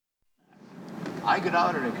I get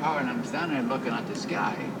out of the car and I'm standing there looking at the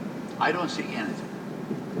sky. I don't see anything.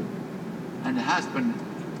 And the husband,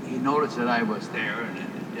 he noticed that I was there,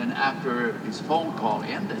 and after his phone call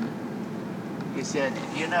ended, he said,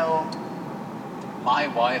 you know, my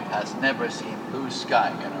wife has never seen blue sky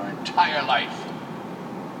in her entire life.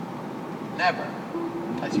 Never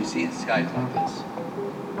has she seen skies like this.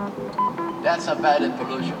 That's how bad the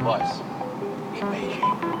pollution was in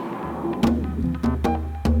Beijing.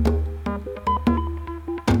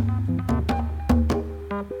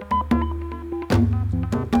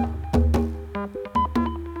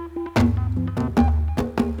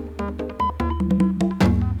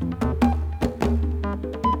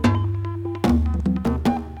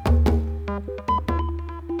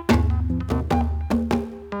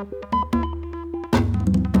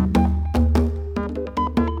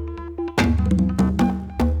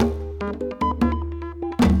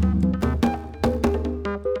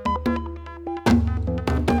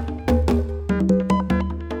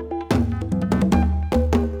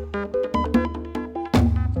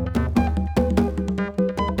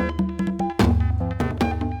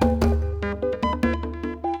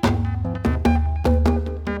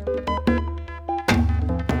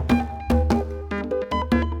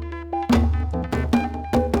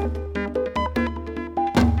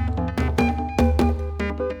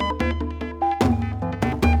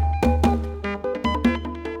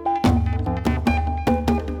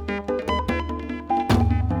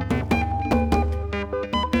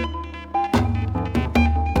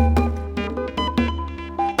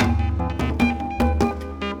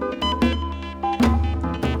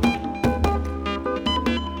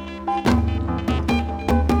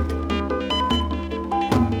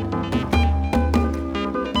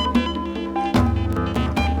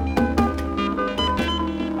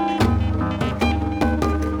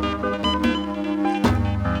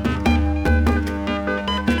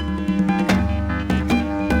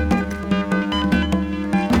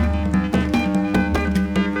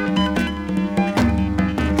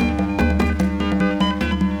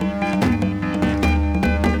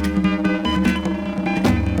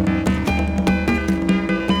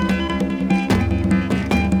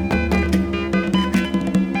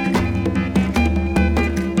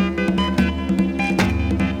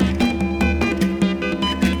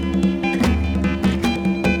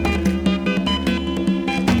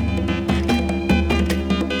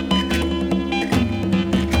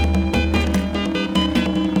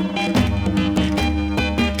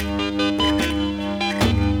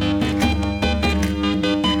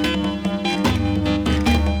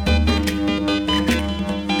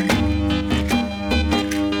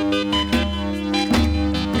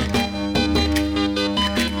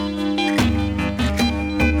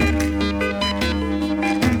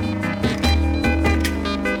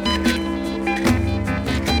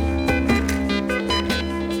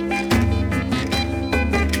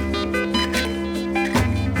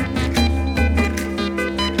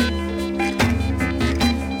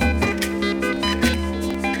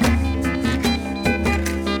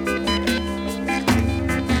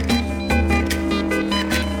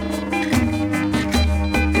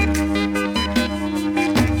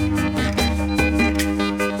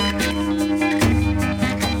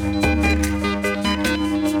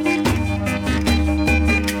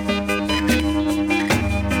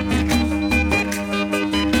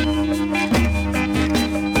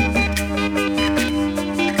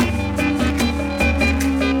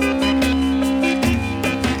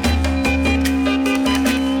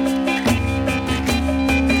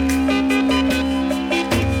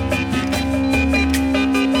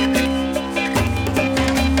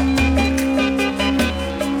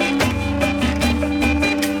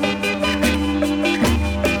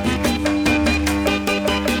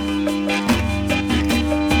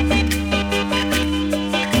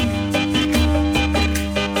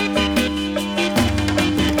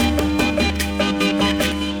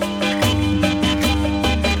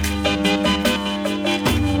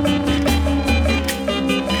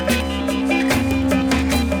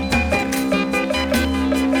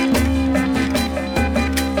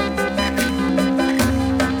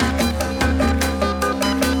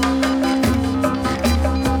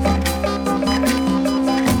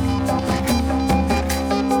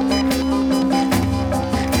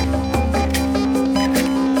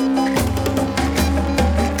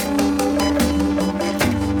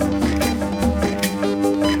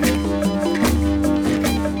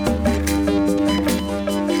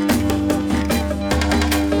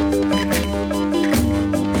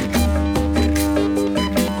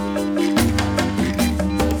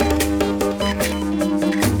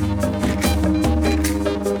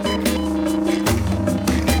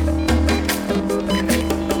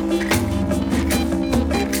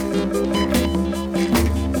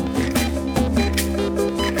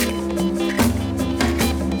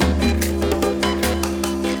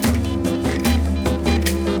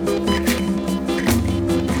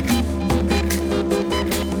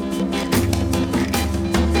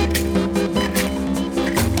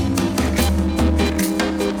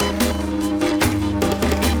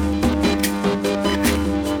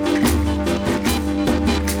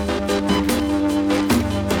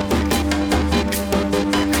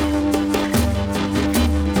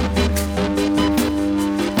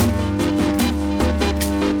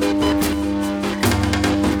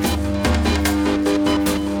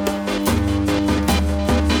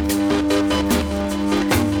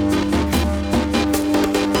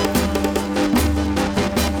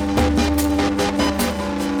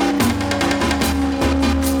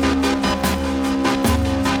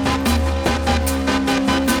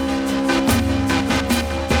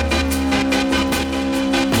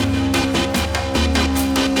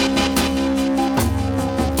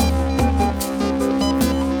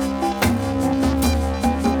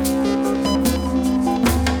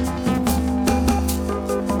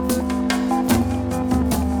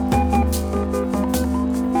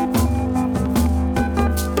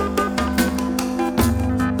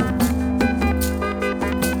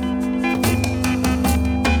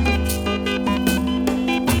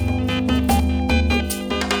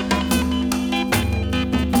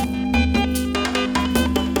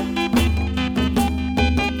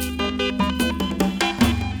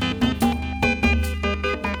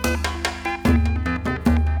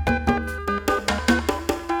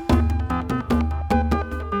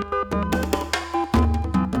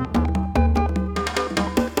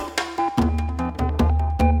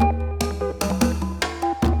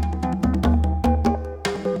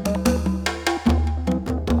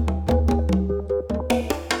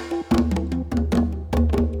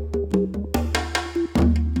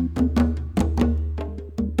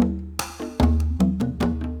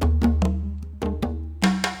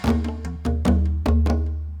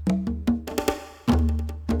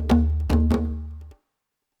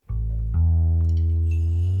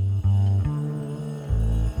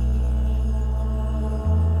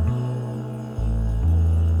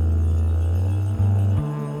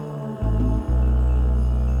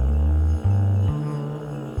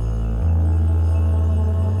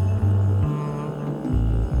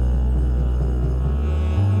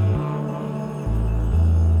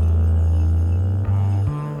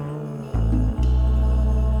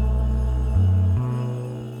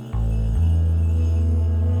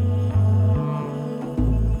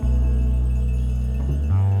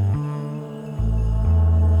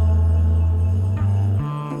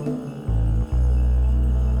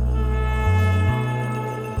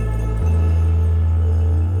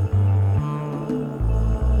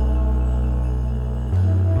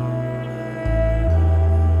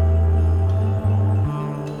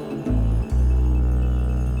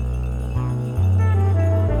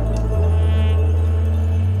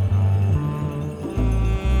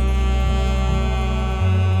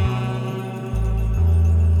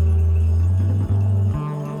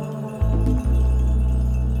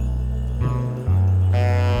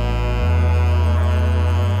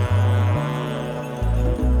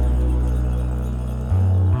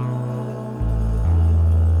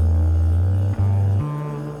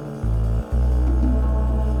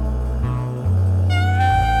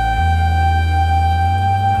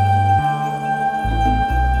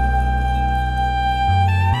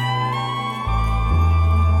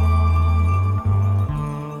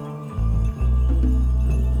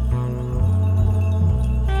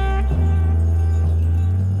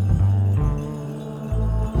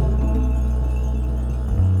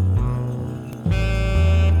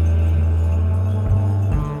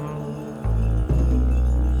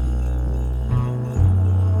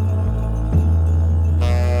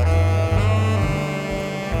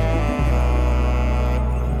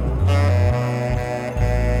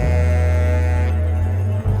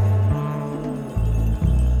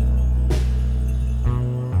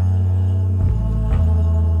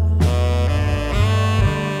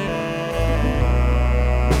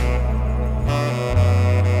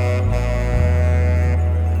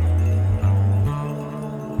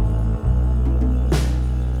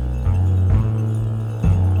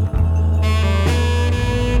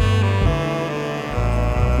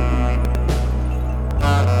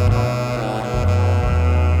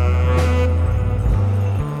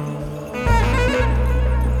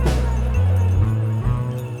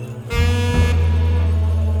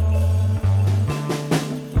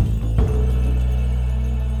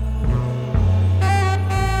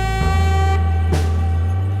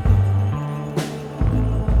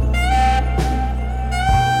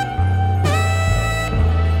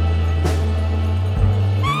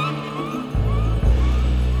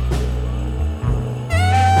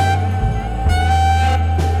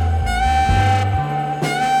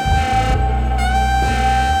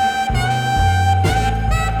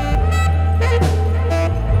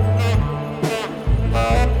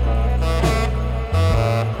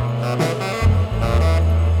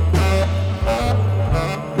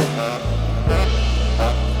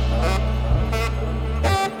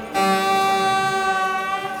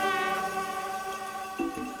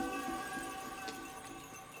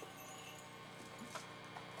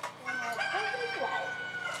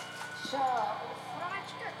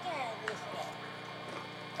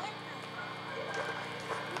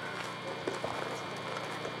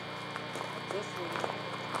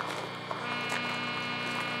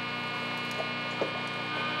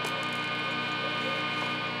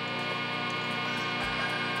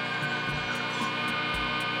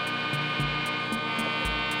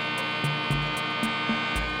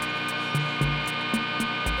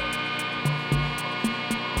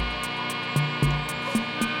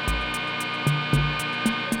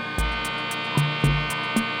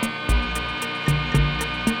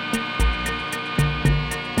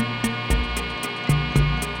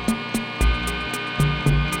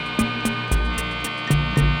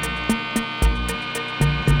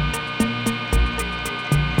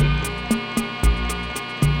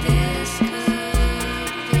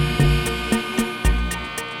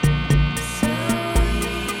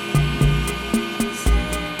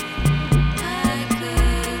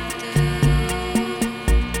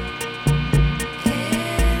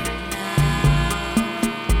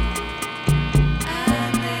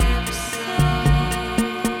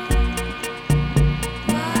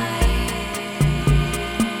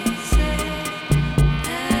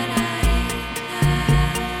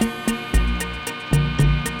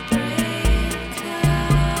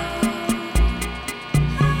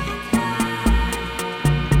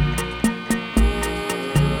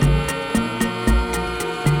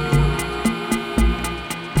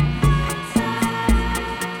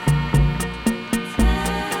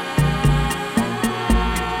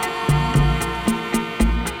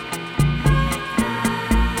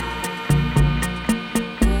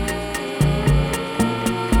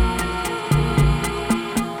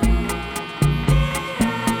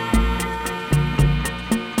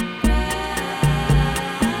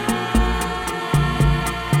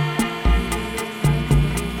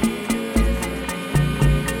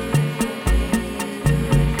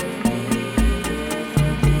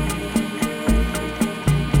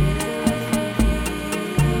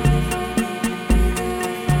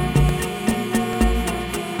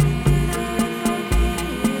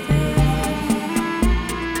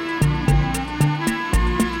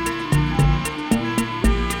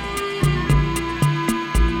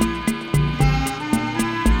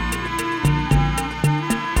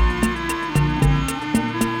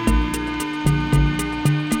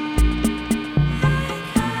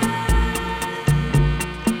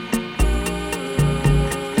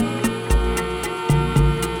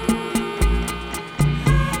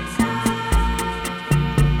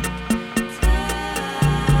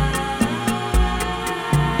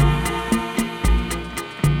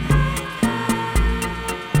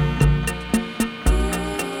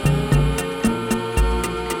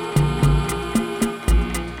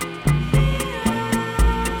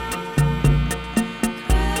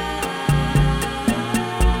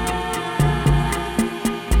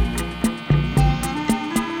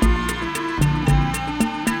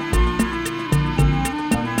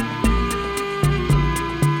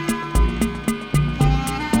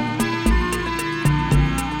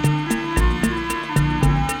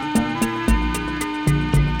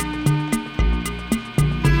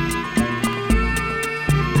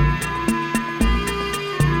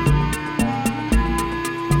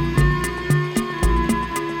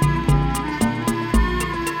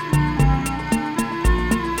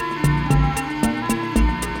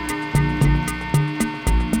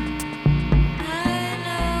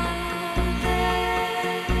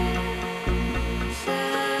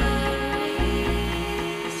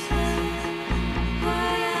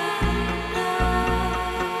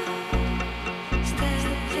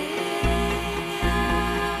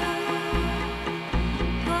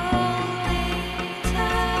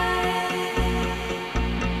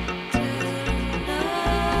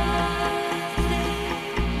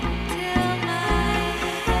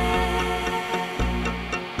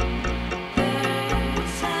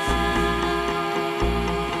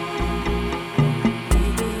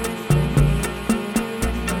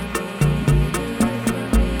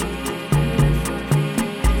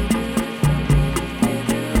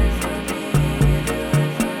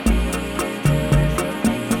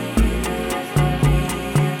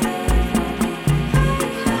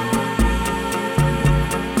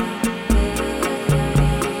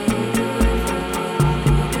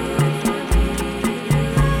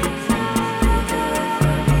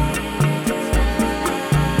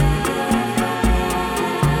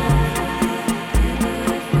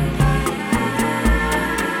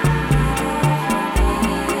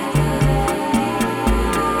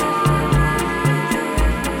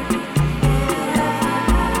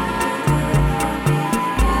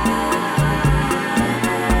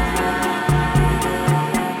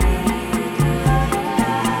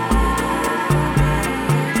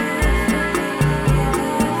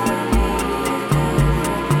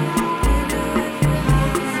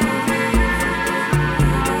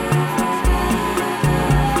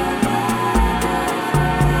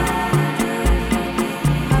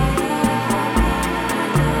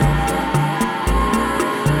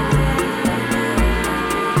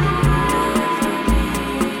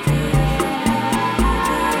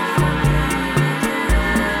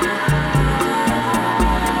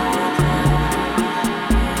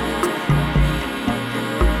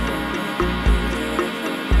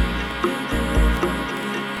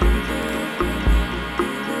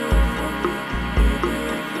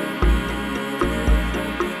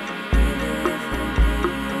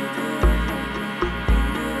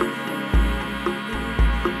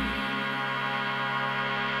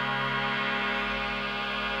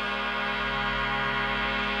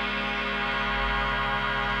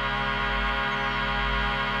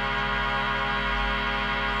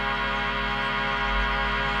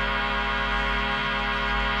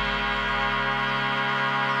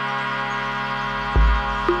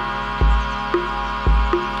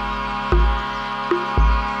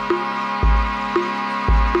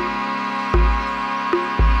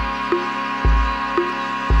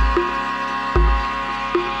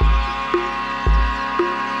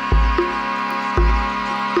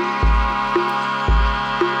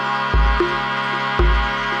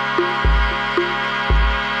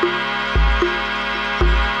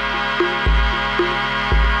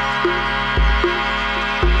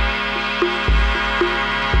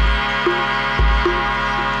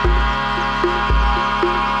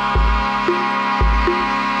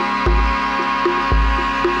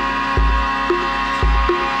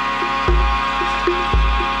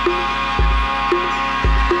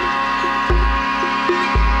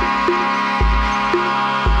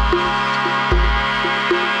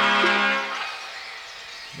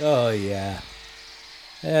 yeah.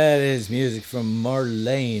 That is music from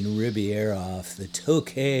Marlene Ribiero off the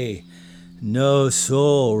Tokay No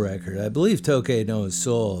Soul record. I believe Tokay No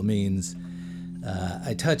Soul means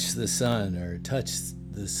I touch the sun or touch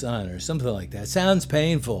the sun or something like that. Sounds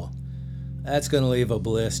painful. That's going to leave a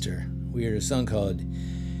blister. We heard a song called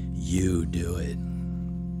You Do It.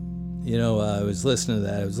 You know, I was listening to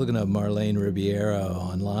that. I was looking up Marlene Ribiero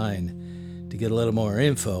online to get a little more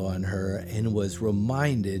info on her and was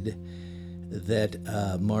reminded that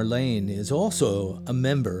Marlene is also a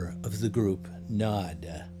member of the group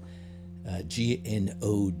Nod,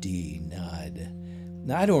 G-N-O-D, Nod.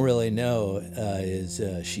 Now, I don't really know, is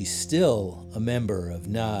she still a member of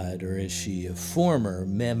Nod or is she a former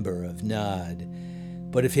member of Nod?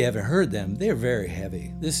 But if you haven't heard them, they're very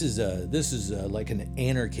heavy. This is like an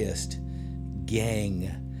anarchist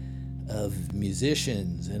gang of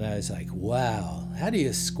musicians, and I was like, wow, how do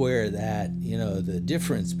you square that? You know, the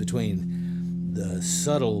difference between the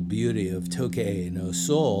subtle beauty of Tokay No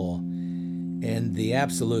Soul and the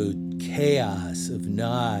absolute chaos of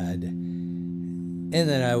Nod. And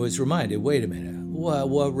then I was reminded, wait a minute,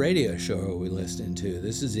 what radio show are we listening to?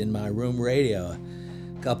 This is In My Room Radio.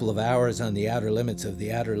 A couple of hours on the outer limits of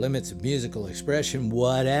musical expression,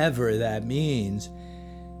 whatever that means.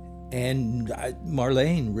 And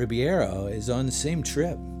Marlene Ribiero is on the same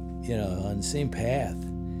trip, you know, on the same path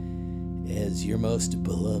as your most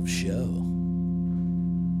beloved show.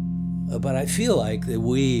 But I feel like that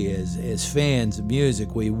we, as fans of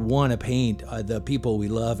music, we want to paint the people we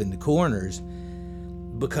love in the corners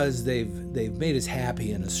because they've made us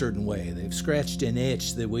happy in a certain way. They've scratched an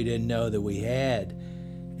itch that we didn't know that we had,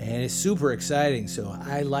 and it's super exciting. So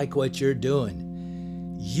I like what you're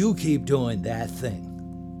doing. You keep doing that thing.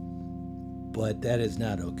 But that is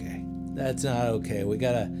not okay. That's not okay. We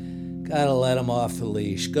gotta let them off the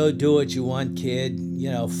leash. Go do what you want, kid.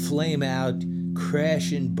 You know, flame out.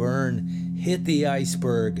 Crash and burn, hit the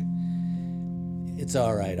iceberg. It's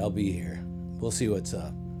all right, I'll be here. We'll see what's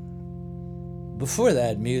up. Before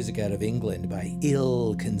that, music out of England by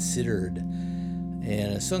Ill-Considered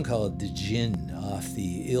and a song called Djinn off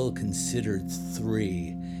the Ill-Considered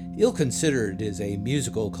 3. Ill-Considered is a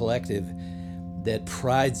musical collective that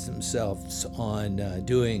prides themselves on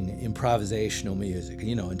doing improvisational music,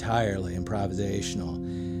 you know, entirely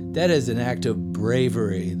improvisational. That is an act of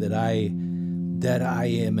bravery that I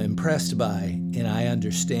am impressed by and I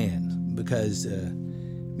understand, because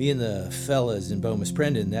me and the fellas in Bomis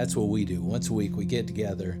Prendin, that's what we do. Once a week we get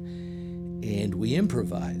together and we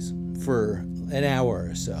improvise for an hour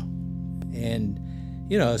or so. And,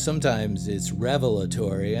 you know, sometimes it's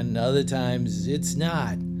revelatory and other times it's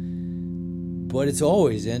not. But it's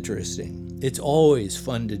always interesting. It's always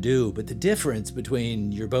fun to do. But the difference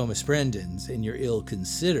between your Bomis Prendins and your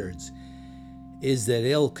Ill-Considereds is that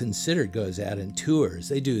Ill-Considered goes out and tours.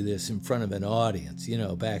 They do this in front of an audience, you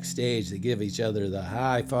know, backstage. They give each other the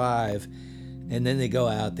high five, and then they go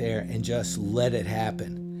out there and just let it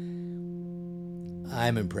happen.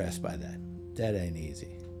 I'm impressed by that. That ain't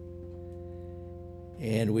easy.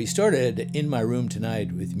 And we started In My Room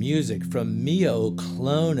tonight with music from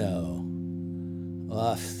Miocolono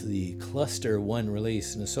off the Cluster 1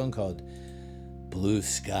 release in a song called Blue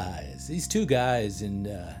Skies. These two guys in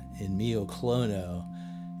Miocolono,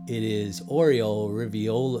 it is Oriol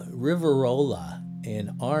Riverola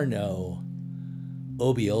and Arno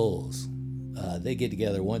Obiols. They get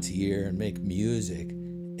together once a year and make music.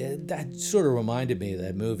 That sort of reminded me of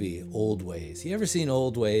that movie Old Ways. You ever seen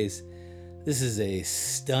Old Ways? This is a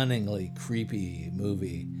stunningly creepy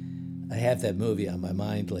movie. I have that movie on my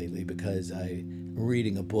mind lately because I'm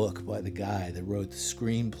reading a book by the guy that wrote the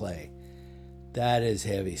screenplay. That is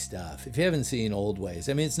heavy stuff. If you haven't seen Old Ways,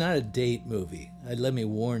 I mean, it's not a date movie. Let me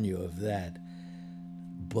warn you of that.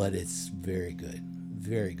 But it's very good.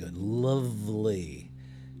 Very good. Lovely.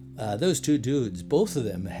 Those two dudes, both of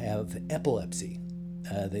them have epilepsy.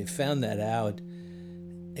 They found that out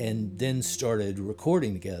and then started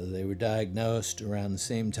recording together. They were diagnosed around the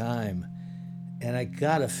same time. And I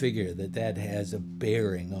gotta figure that has a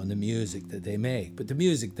bearing on the music that they make. But the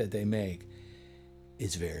music that they make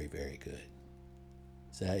is very, very good.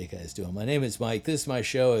 So how you guys doing? My name is Mike. This is my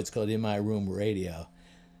show. It's called In My Room Radio.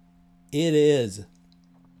 It is...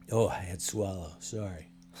 Oh, I had swallow. Sorry.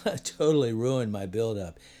 I totally ruined my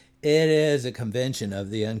build-up. It is a convention of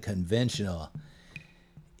the unconventional.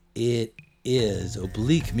 It is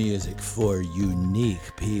oblique music for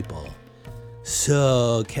unique people.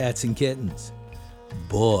 So, cats and kittens,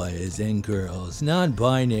 boys and girls,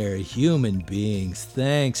 non-binary human beings,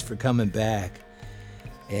 thanks for coming back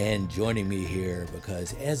and joining me here,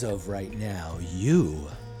 because as of right now, you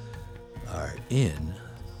are in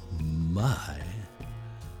my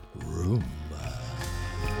room.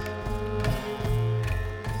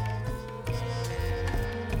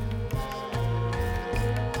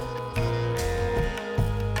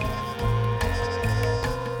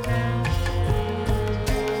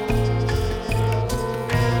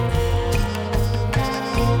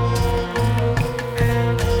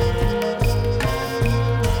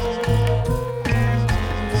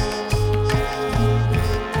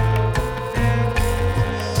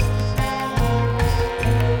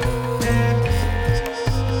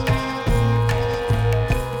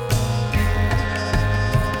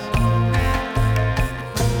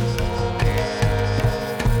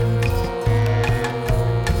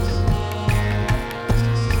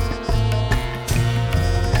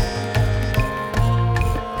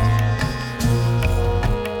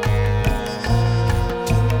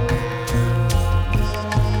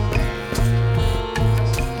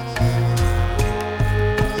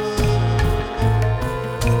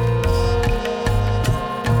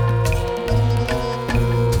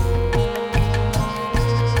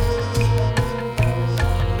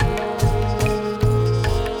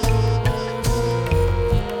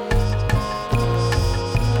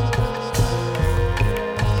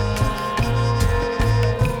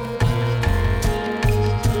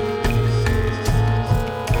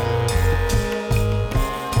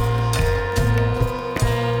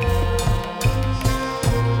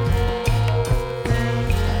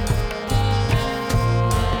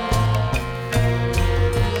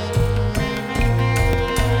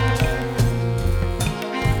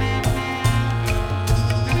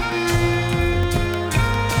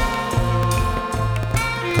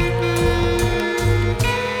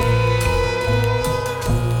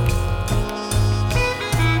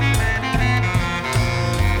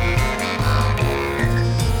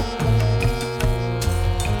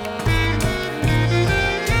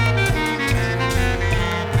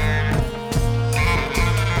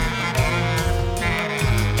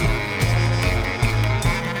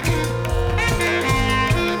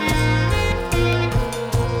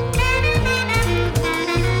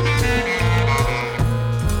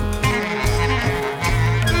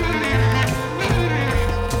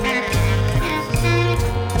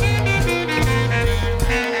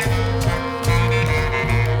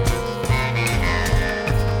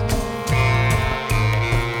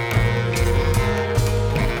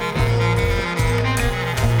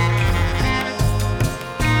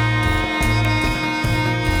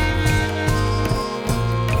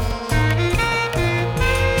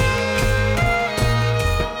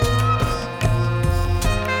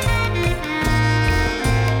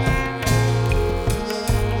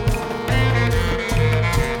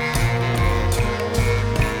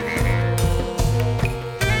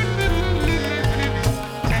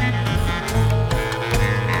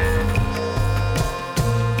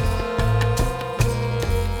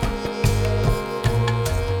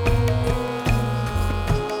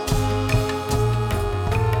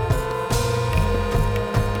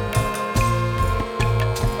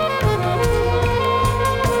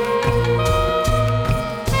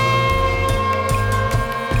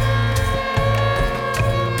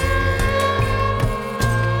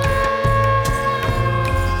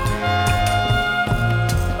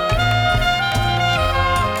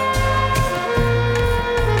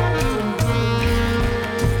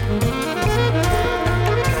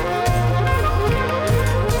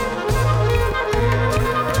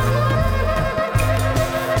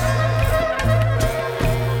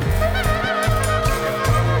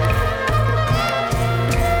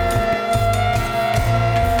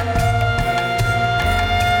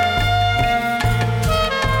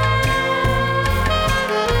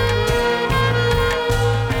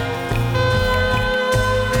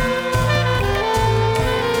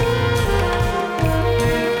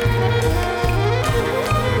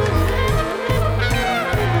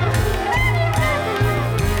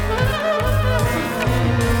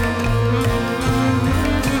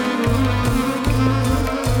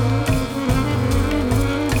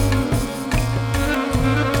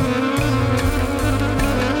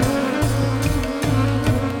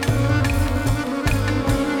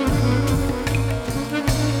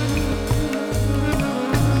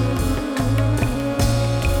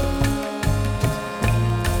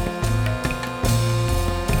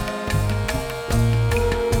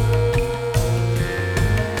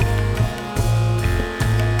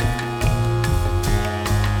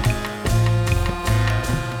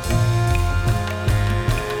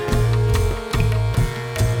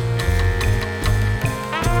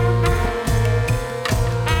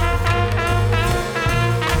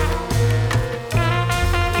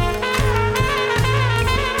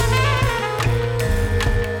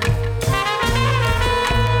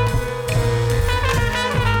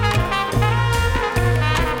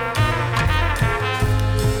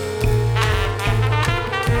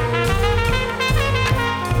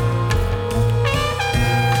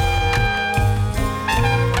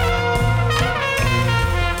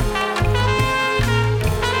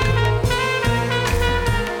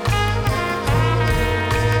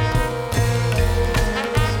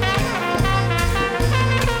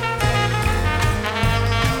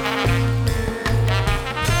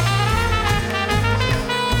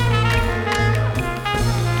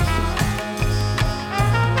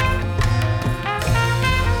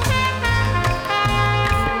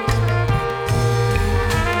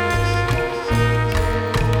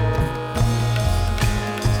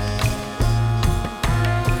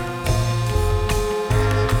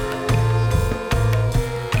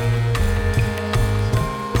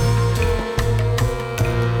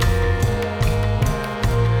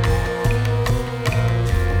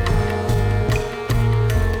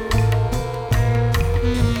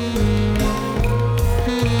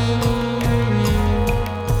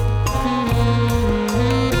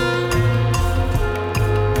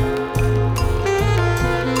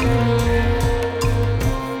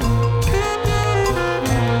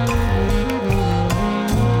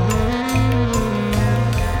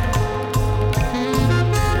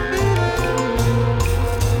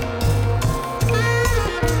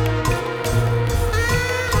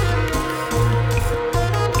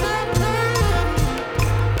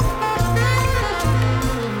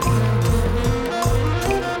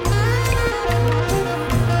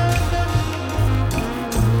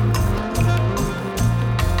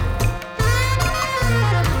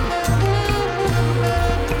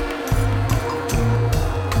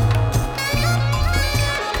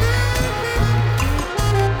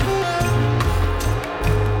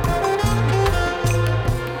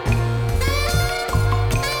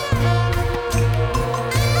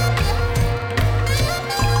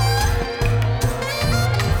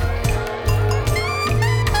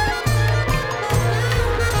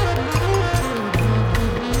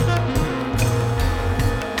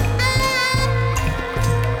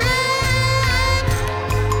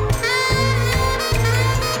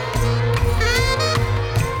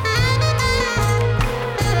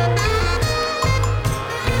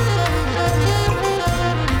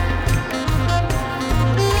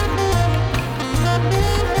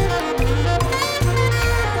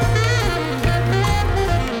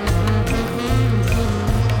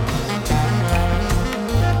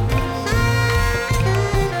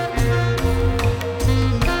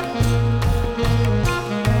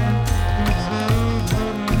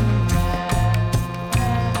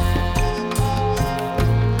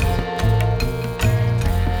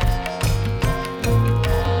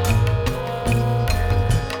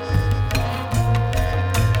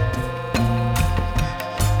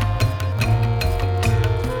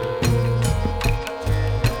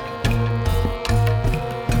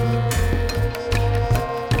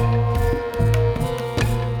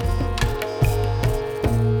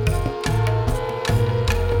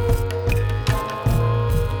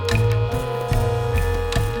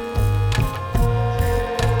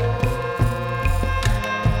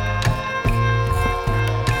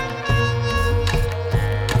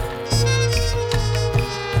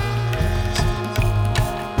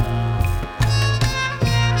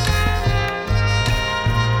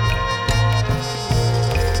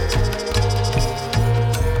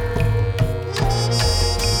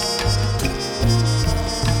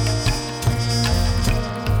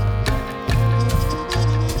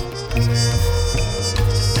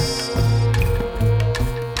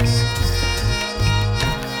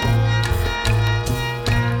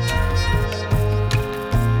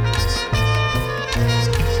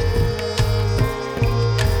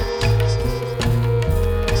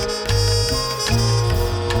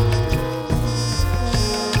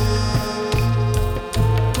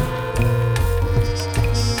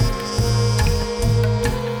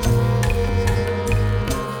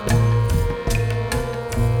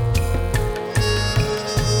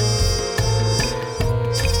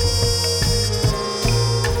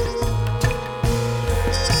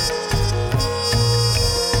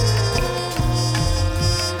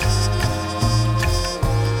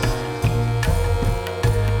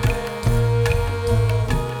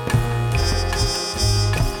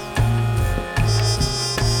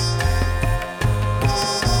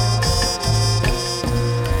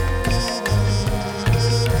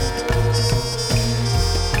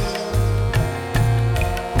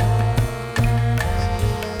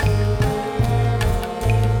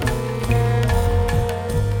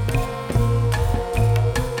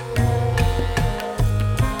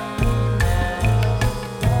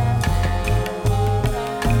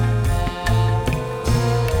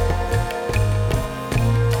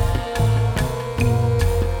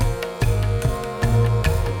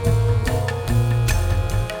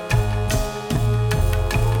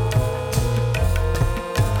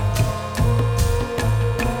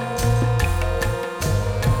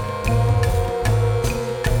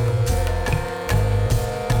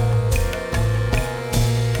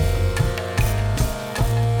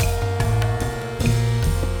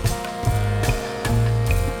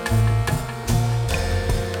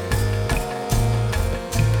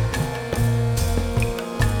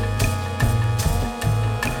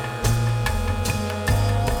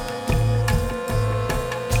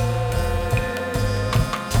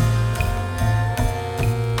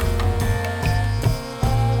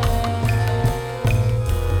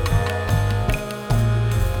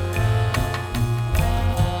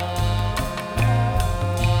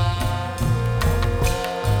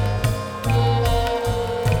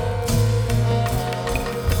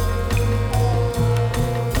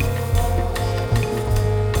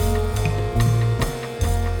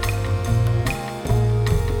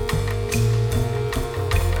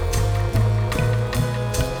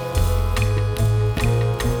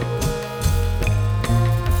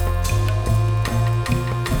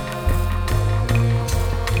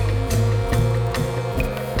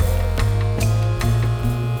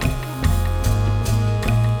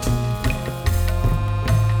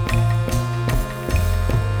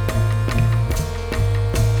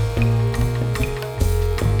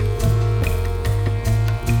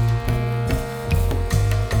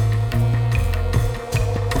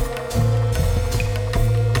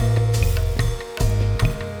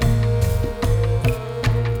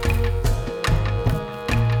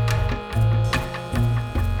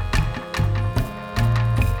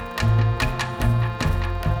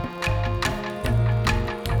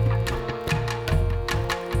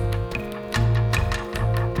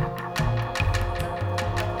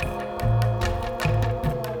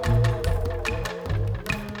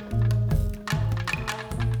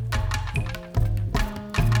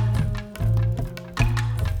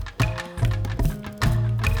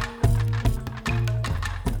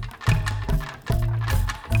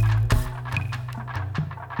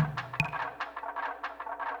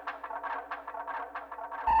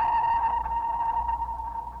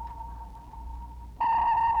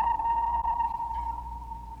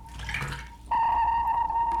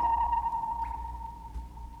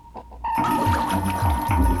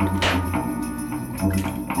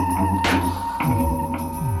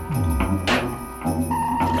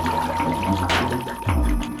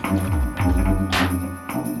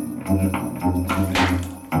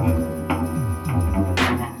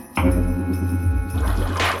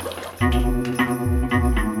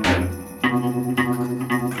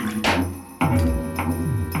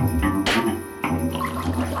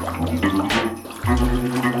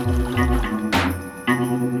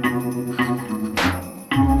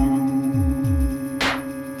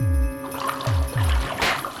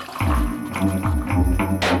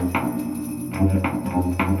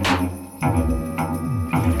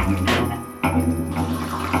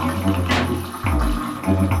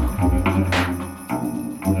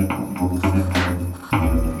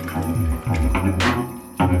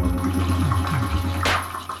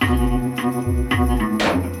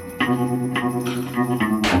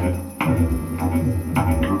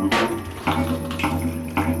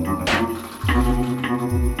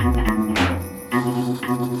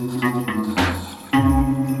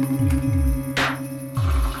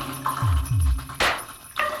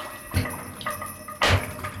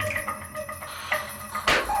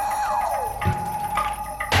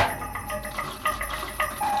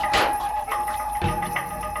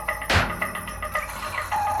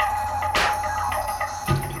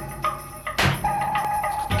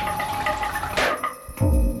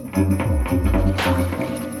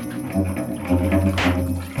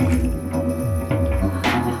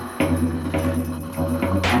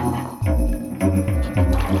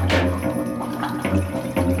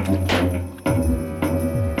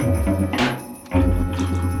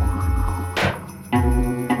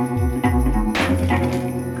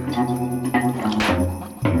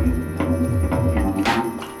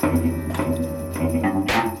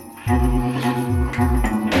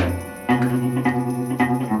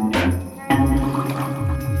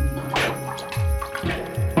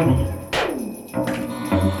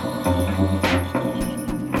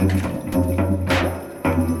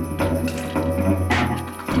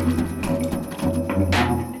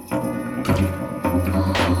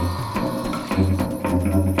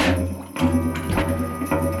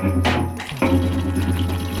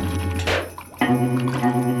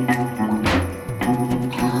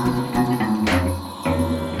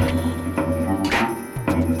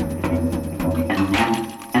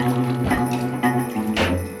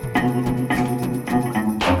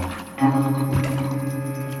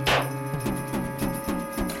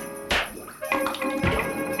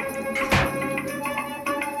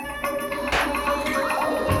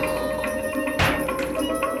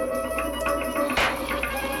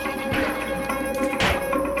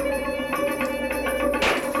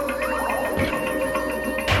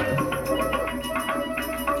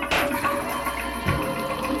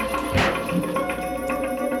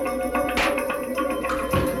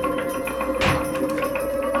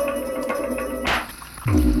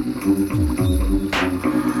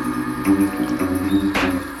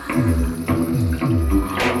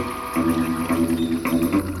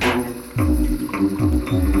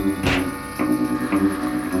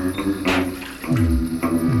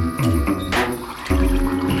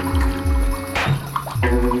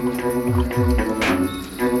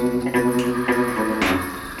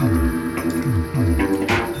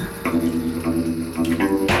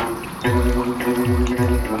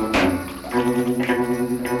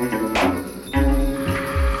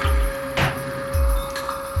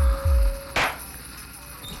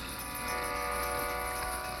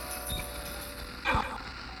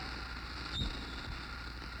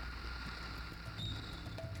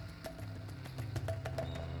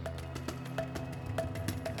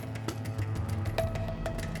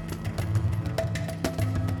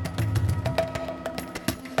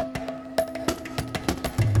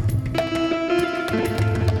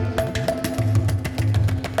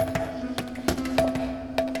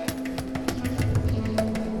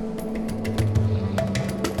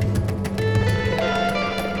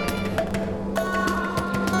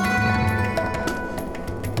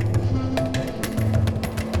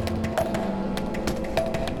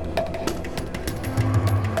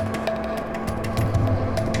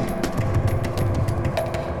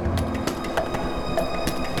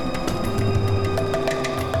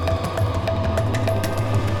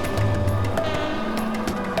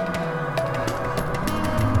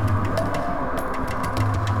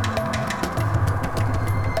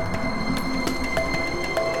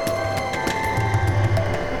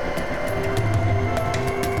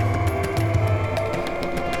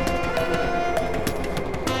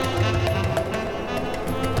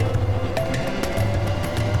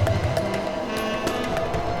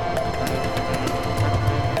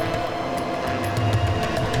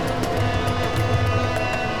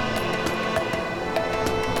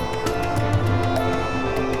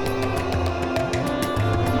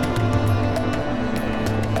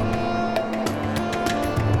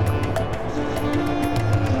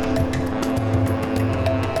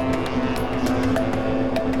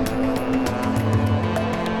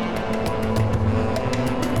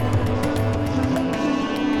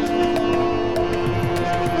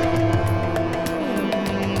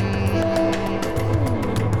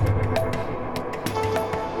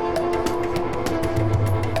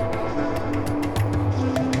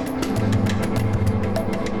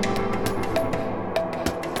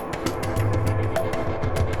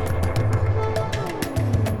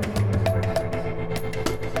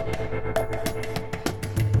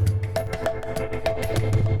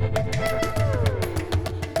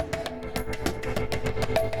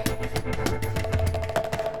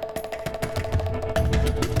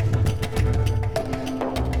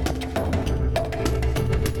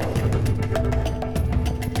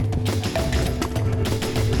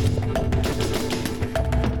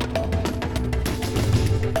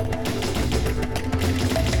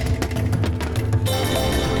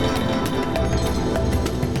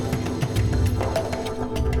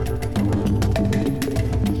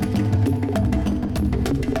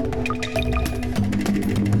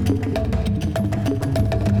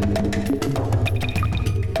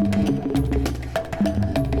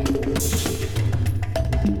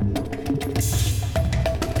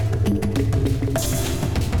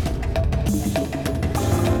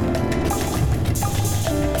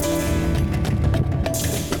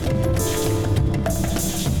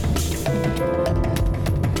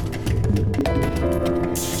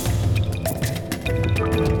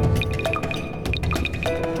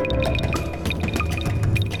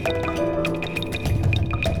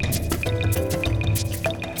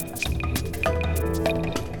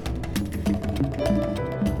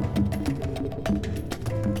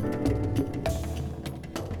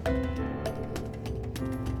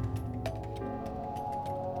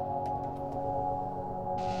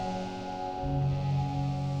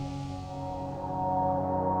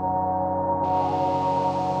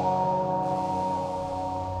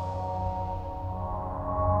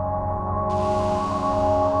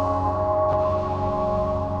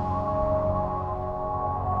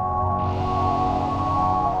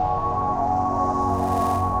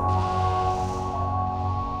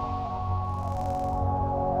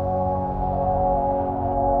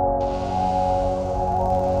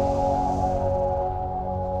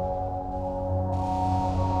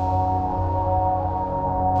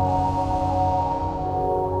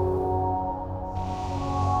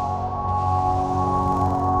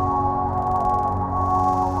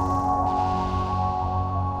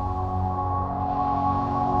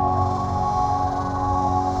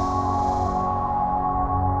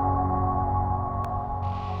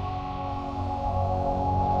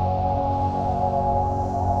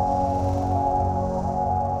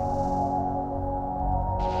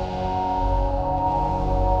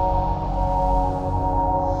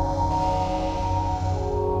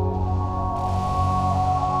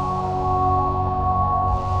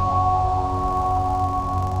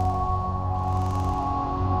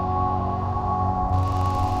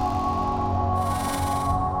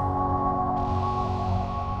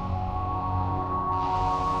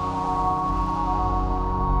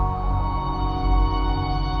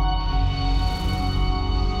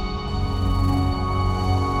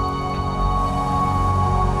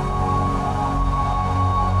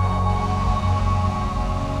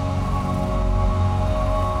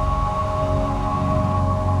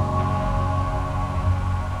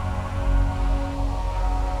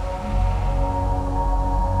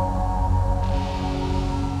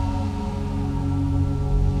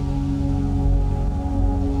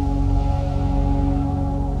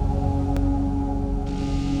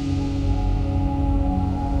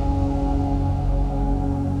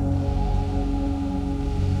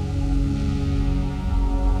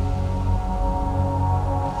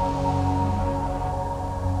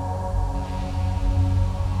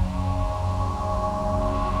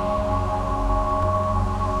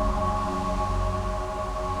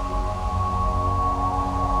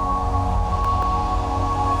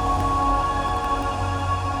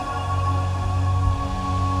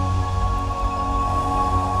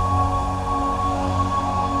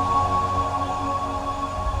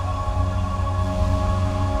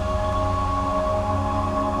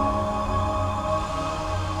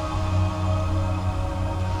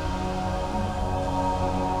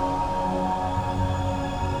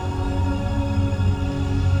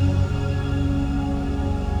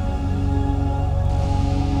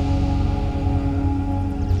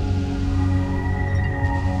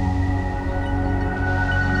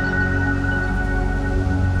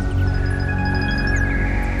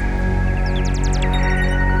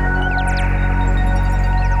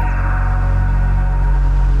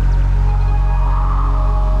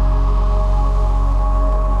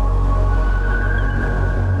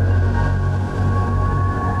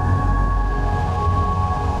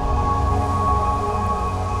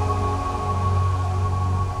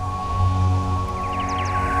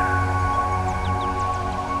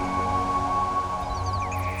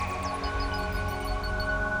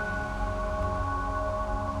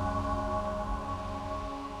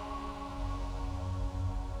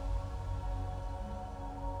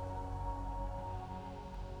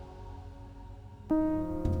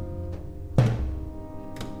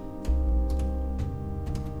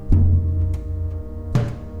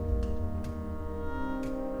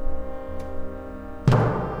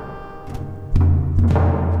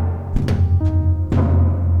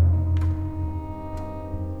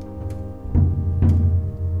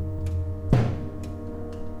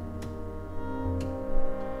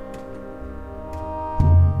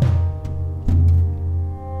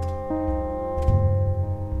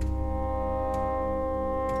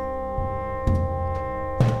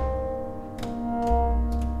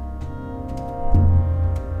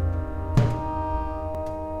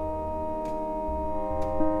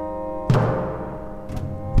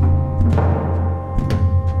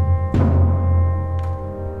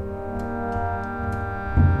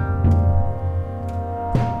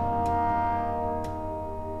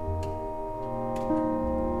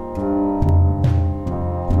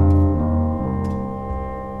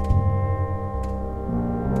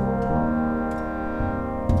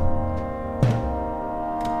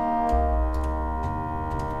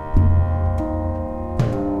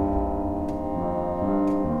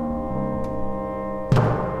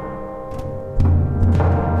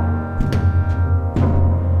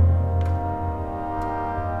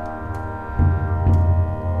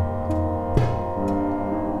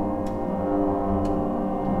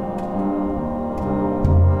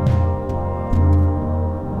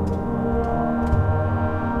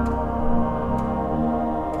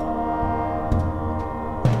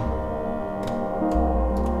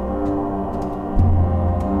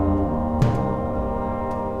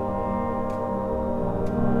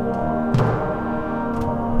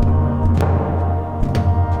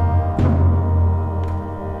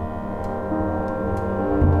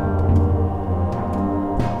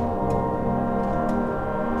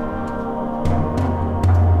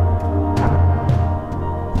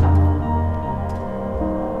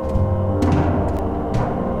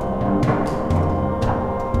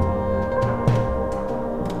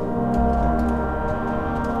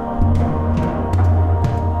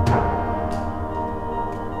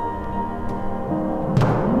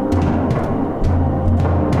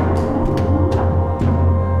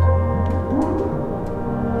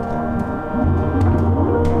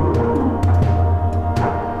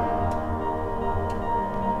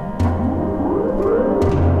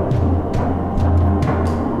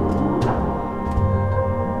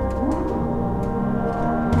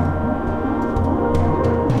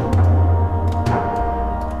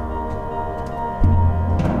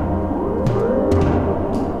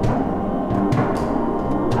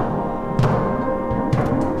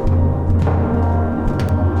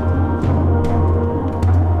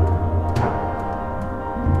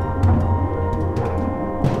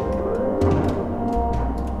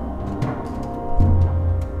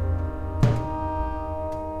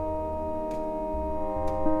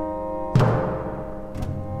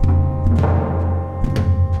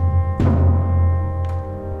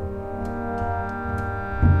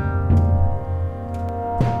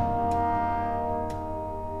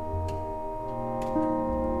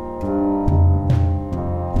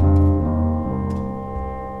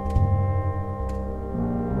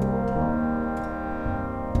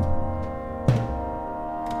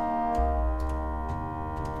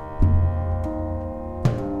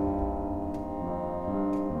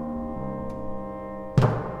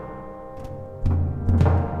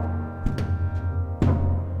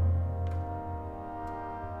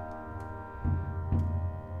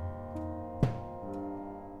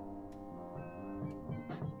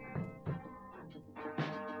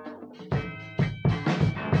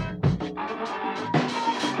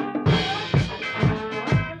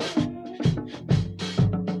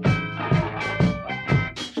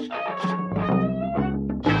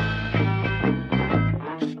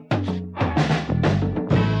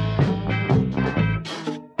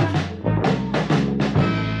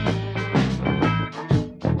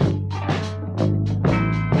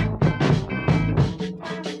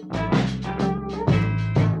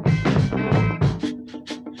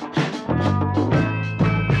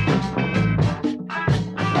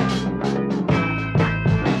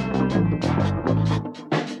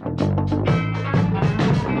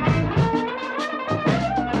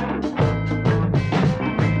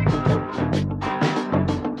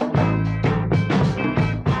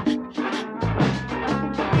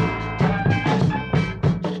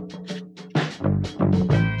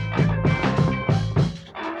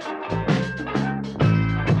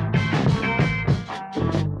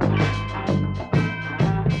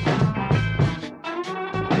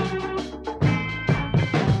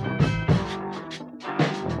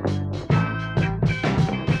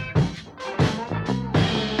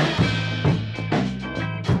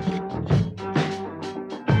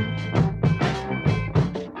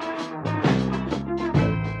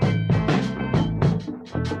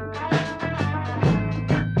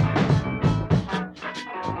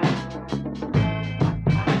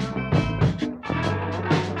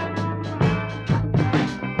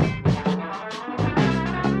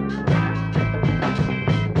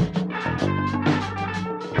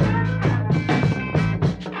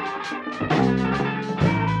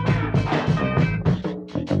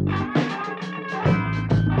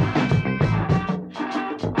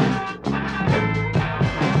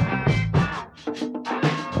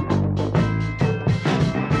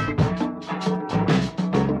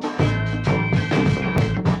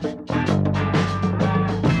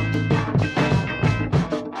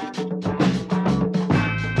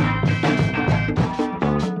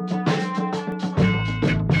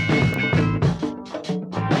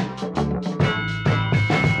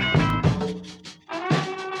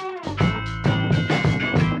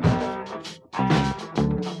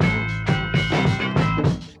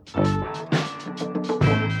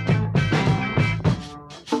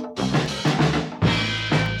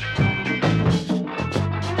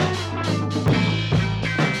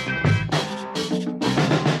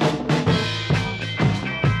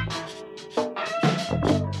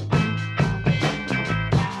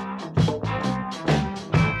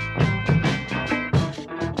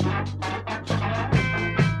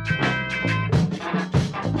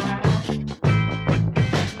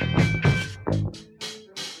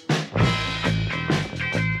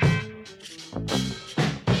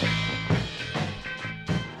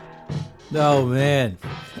 Oh man,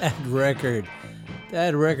 that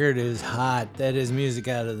record is hot. That is music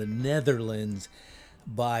out of the Netherlands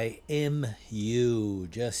by MU,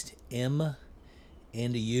 just M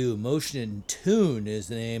and a U. Motion and Tune is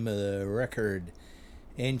the name of the record,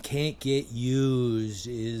 and Can't Get Used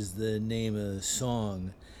is the name of the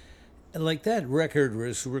song. And like that record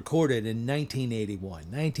was recorded in 1981.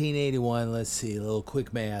 1981, let's see, a little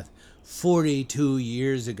quick math, 42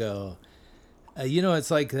 years ago. It's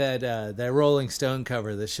like that Rolling Stone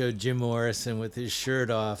cover that showed Jim Morrison with his shirt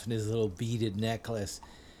off and his little beaded necklace,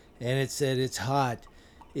 and it said, "It's hot,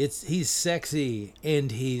 he's sexy, and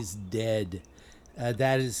he's dead."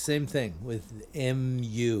 That is the same thing with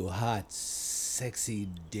MU, hot, sexy,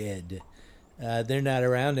 dead. They're not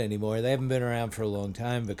around anymore. They haven't been around for a long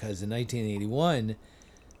time because in 1981,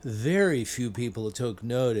 very few people took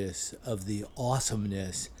notice of the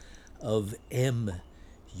awesomeness of MU,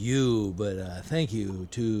 but thank you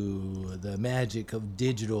to the magic of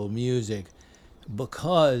digital music,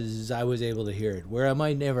 because I was able to hear it where I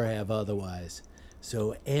might never have otherwise.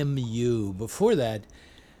 So MU. Before that,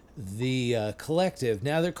 the collective,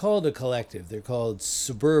 now they're called a collective, they're called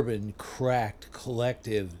Suburban Cracked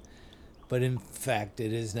Collective, but in fact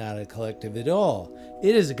it is not a collective at all.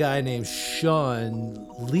 It is a guy named Sean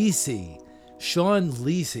Lisi. Sean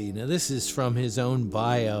Lisi, now this is from his own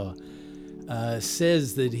bio,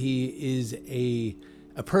 says that he is a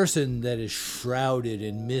person that is shrouded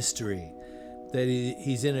in mystery, that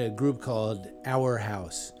he's in a group called Our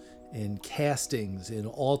House, and castings in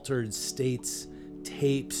altered states,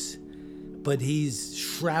 tapes, but he's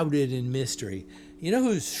shrouded in mystery. You know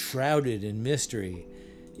who's shrouded in mystery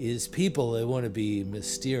is people that want to be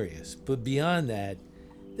mysterious, but beyond that,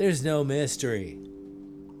 there's no mystery.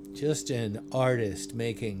 Just an artist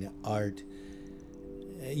making art.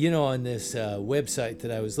 On this website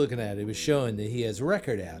that I was looking at, it was showing that he has a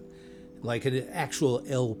record out, like an actual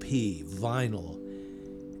LP, vinyl.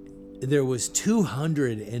 There was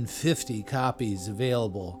 250 copies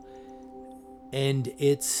available, and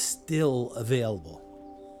it's still available.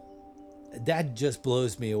 That just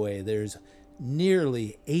blows me away. There's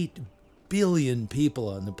nearly 8 billion people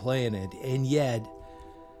on the planet, and yet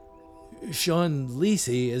Sean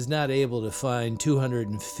Lisi is not able to find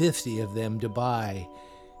 250 of them to buy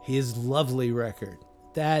his lovely record.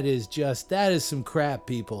 That is some crap,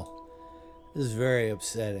 people. This is very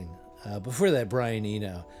upsetting. Before that, Brian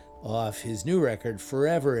Eno, off his new record,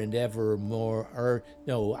 Forever and Evermore, or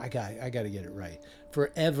no, I got to get it right.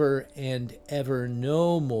 Forever and Ever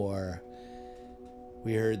No More.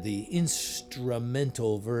 We heard the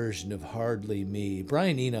instrumental version of Hardly Me.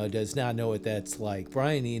 Brian Eno does not know what that's like.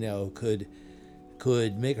 Brian Eno could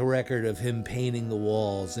make a record of him painting the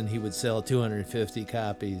walls and he would sell 250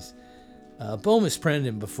 copies. Bomis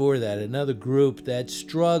Prendin before that, another group that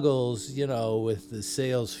struggles, with the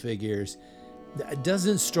sales figures.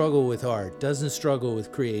 Doesn't struggle with art, doesn't struggle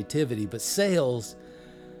with creativity, but sales,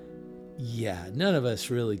 yeah, none of us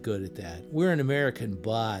really good at that. We're an American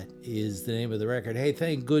Bot is the name of the record. Hey,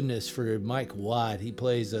 thank goodness for Mike Watt. He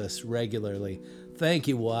plays us regularly. Thank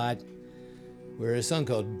you, Watt. We're a song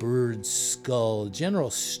called Bird Skull. General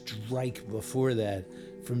Strike before that,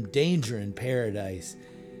 from Danger in Paradise,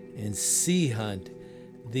 and Sea Hunt,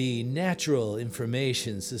 the Natural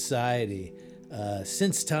Information Society.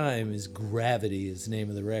 Since Time is Gravity is the name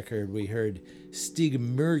of the record. We heard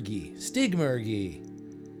Stigmergy,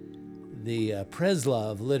 the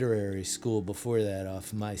Preslav Literary School before that,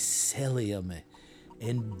 off Mycelium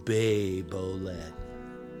and Bolete.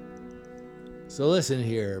 So listen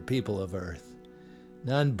here, people of Earth,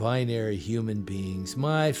 non-binary human beings,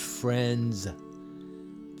 my friends,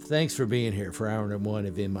 thanks for being here for hour number 1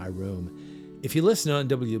 of In My Room. If you listen on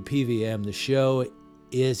WPVM, the show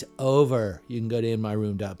is over. You can go to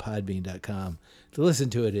inmyroom.podbean.com to listen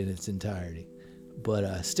to it in its entirety.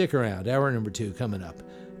 But stick around. Hour number 2 coming up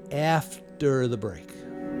after the break.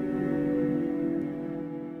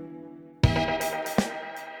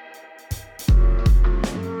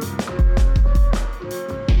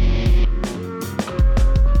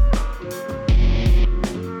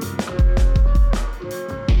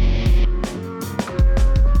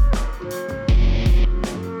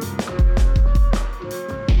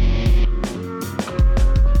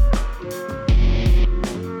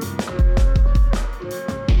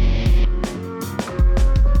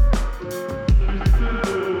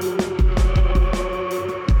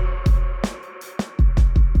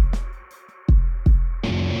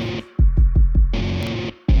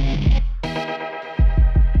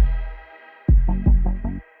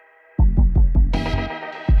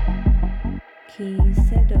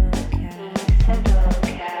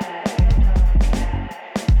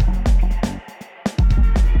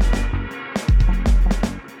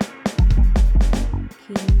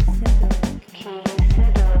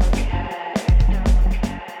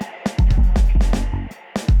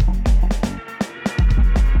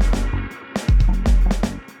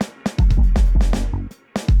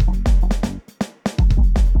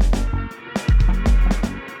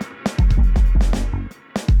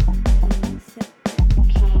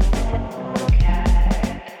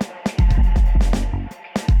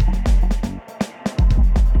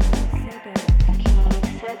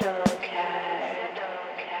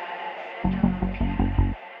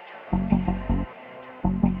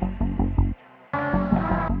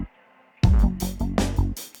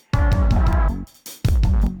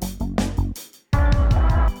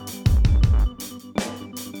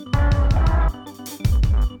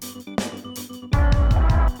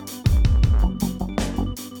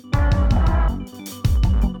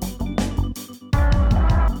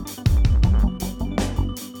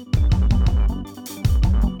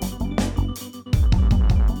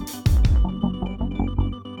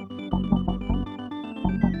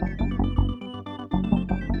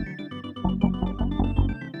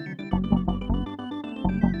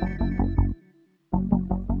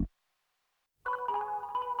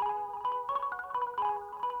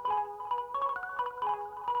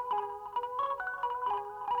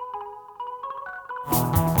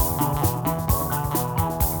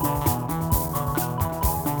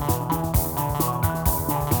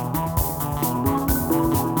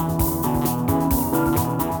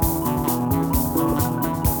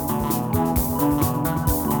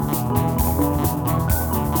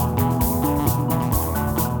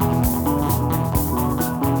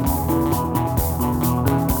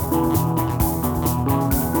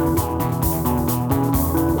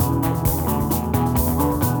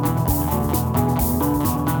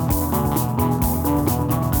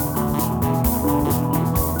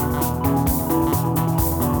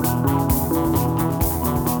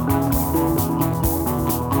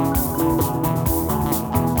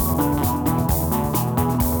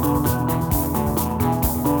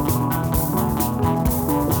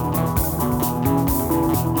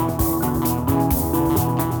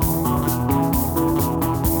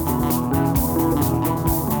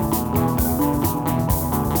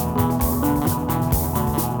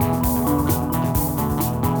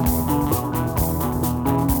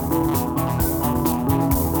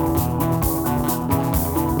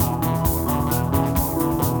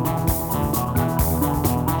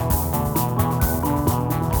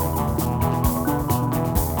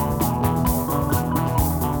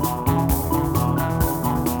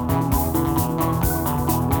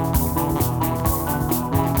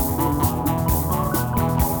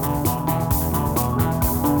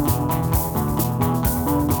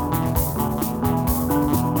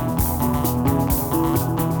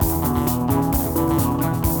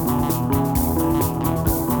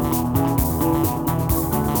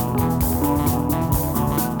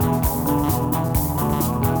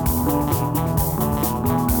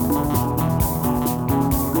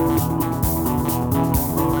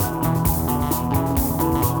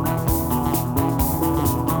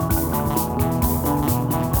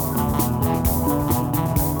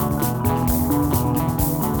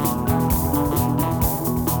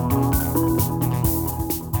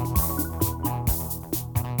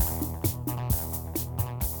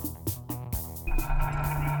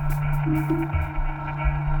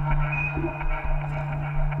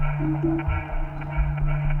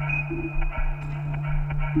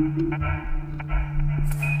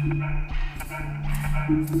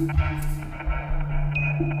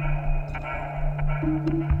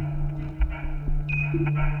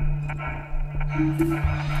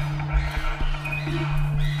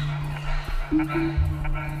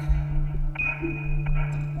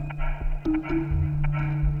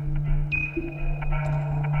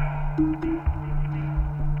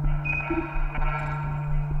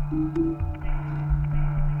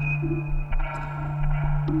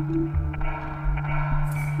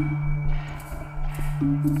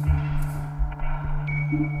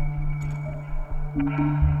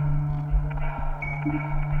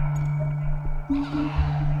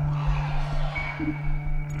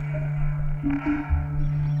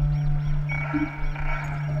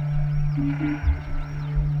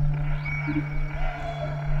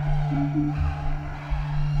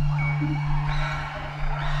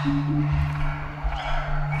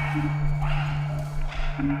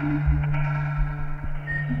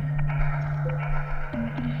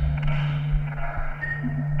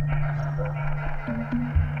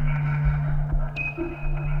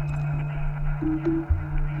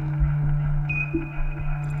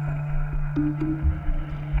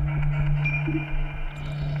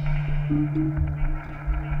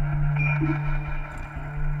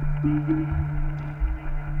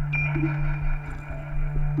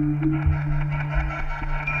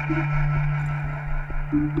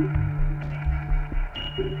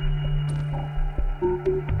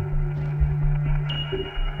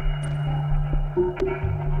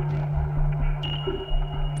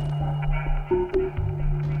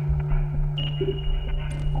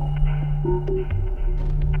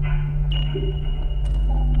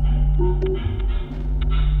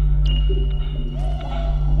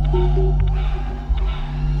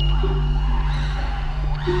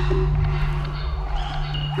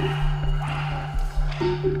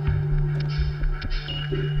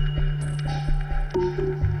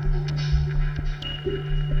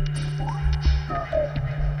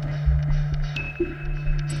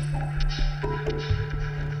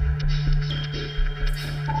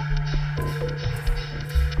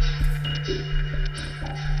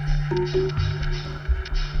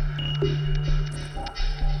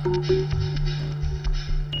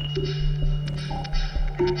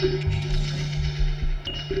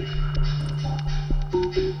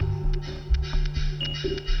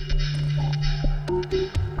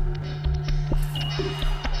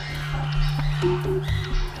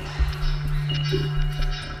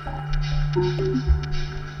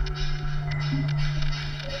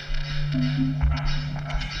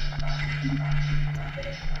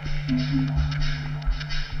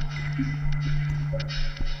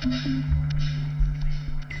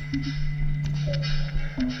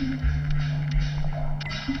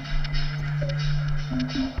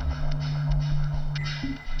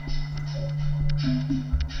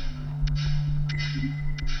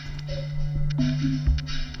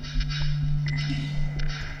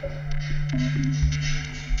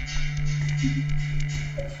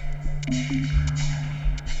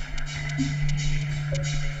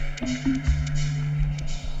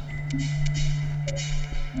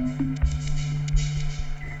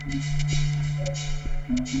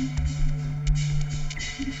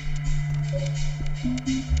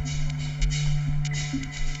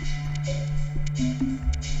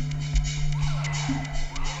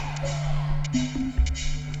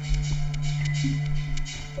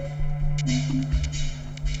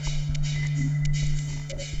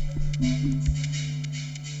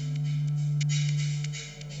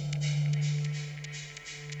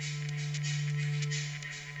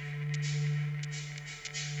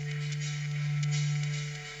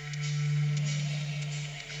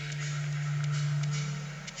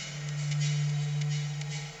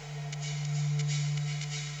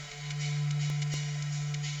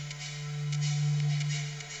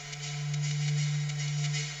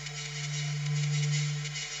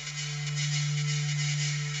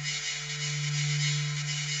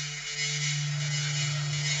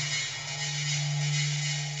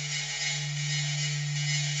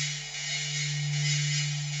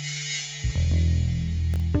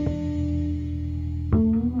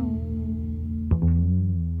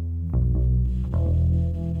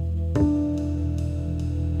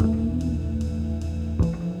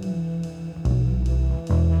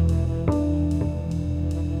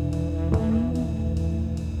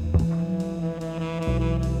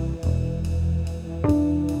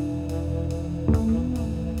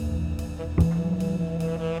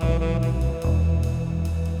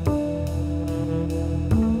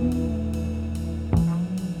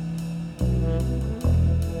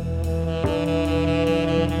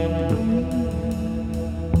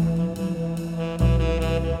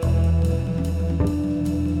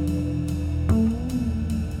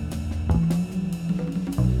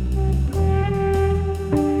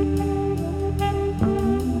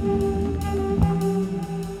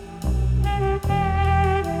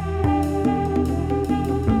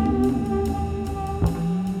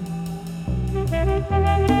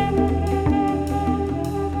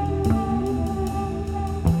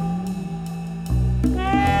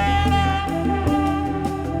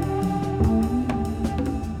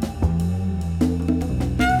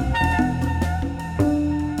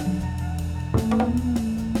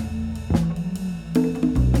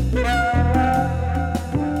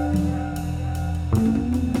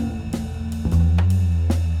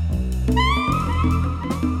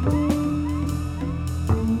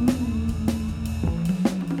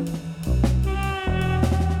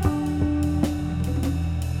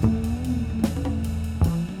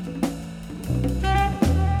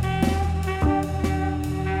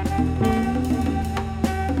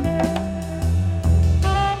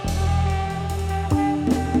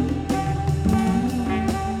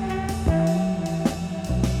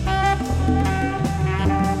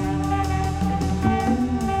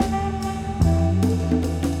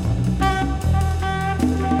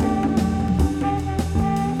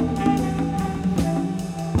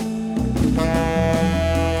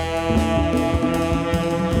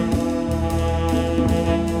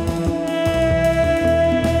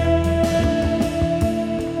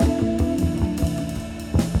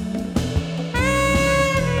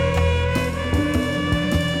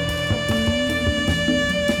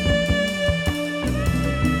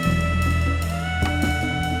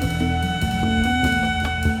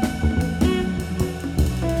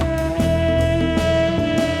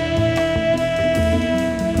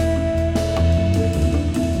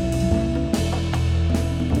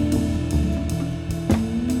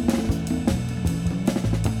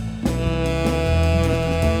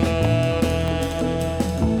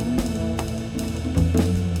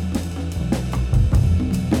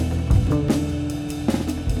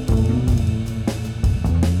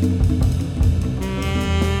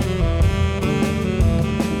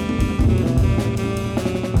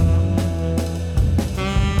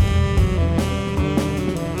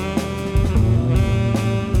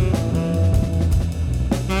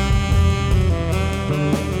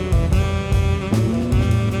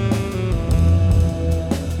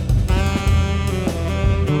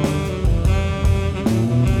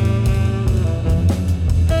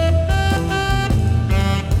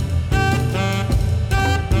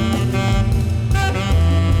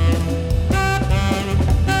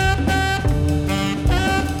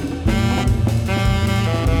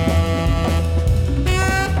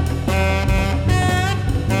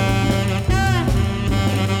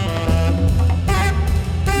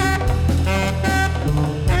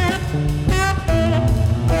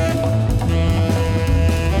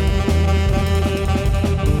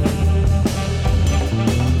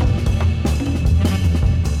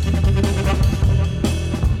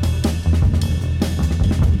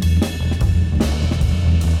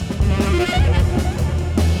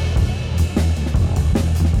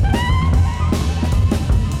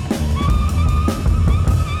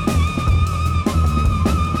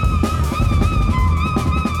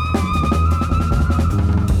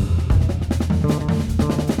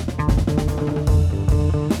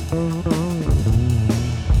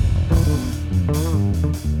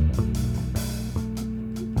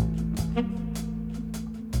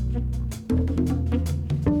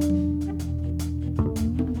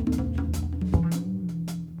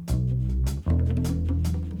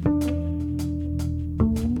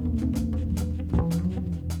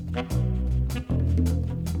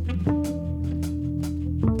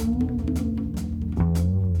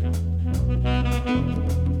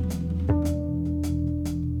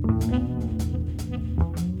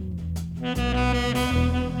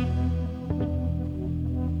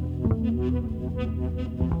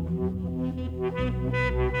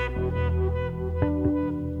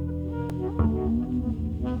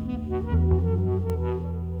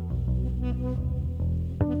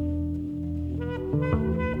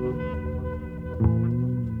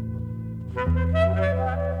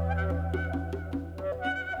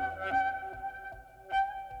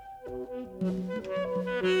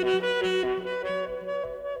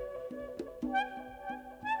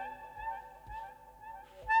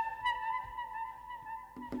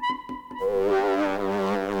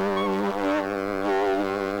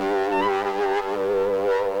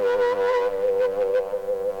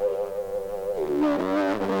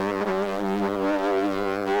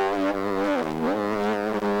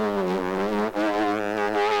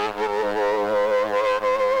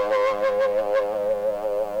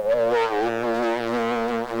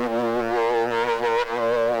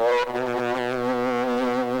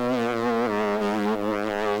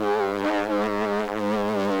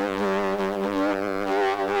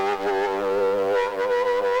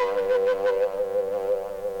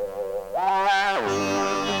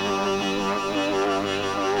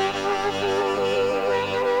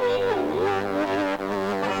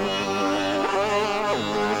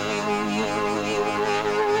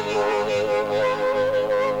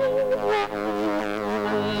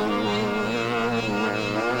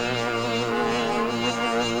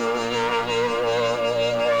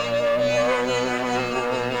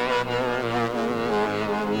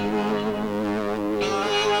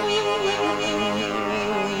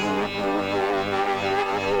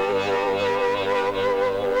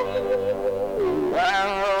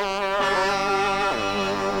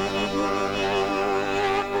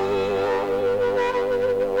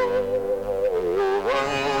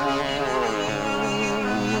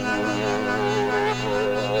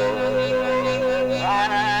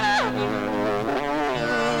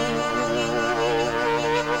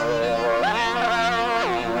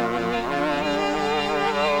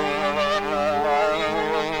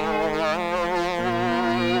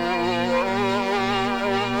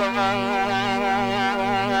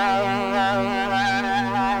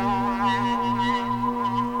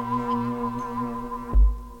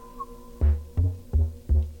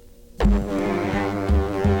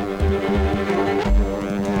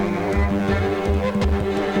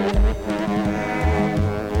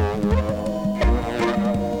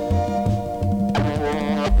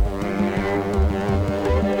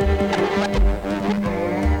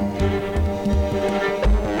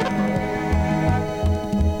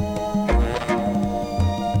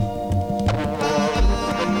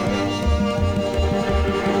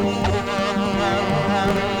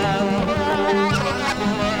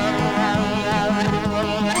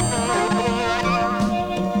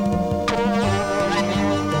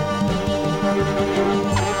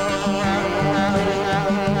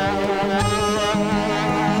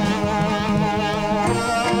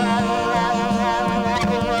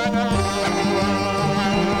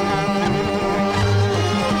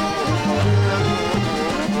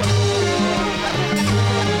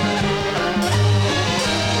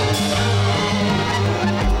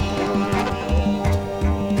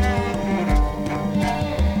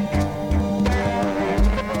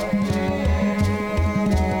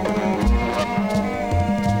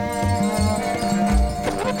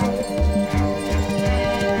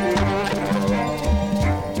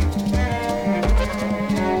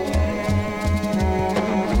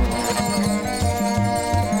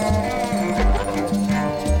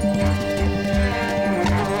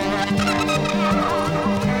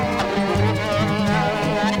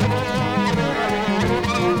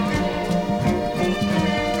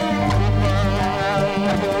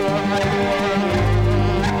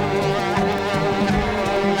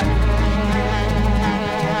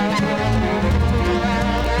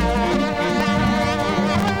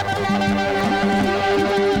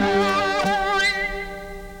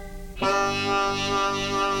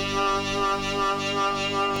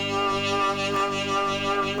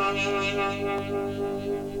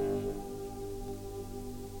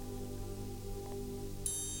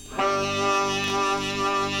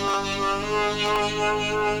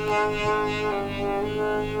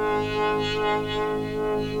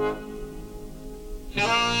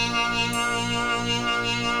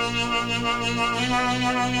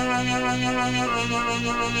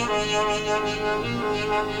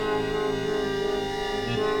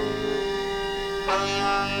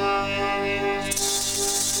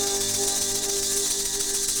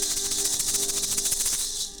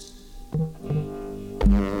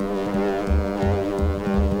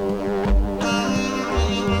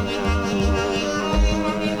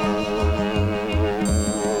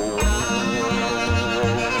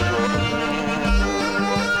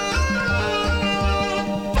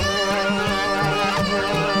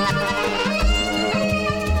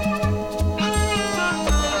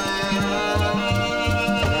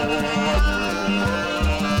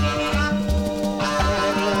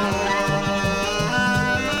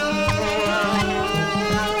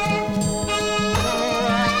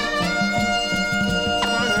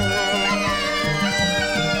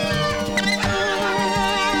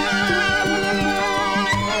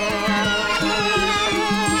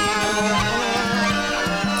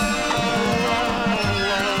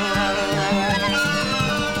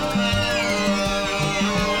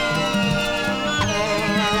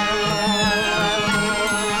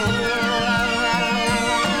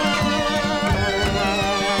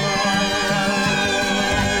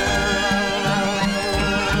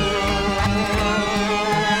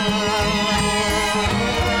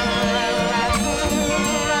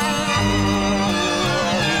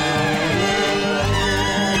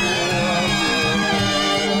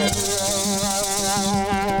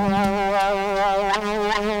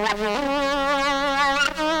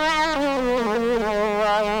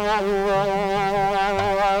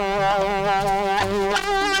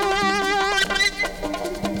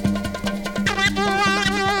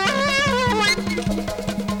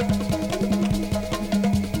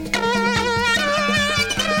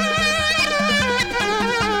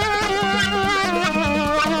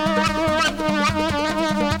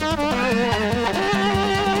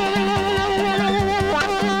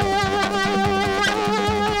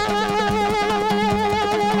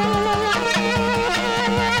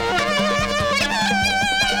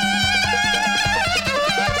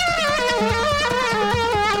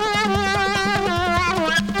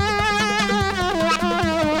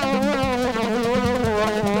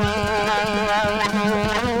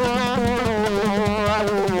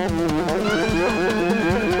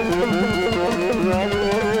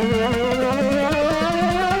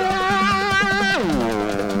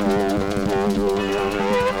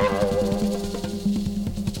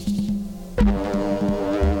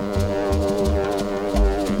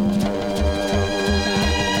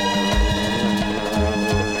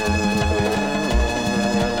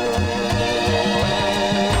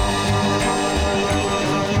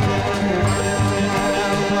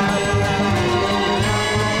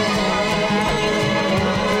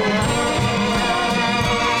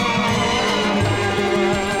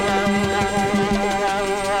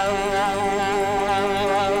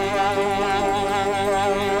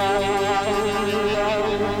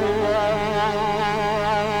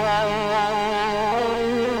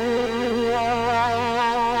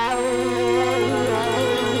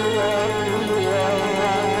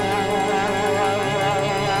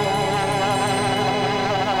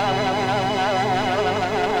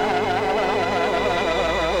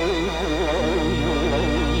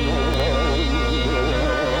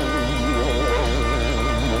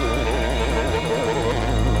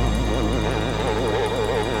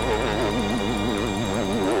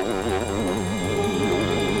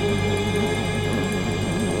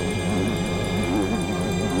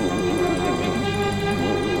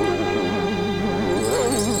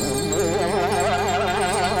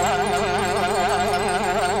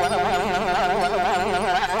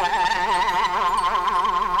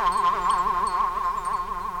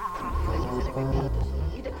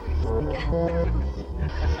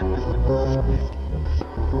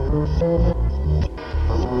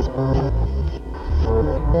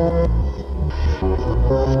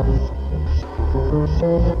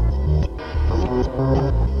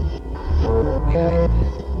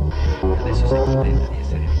 Adesso sei contenta di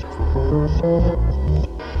essere rimasta.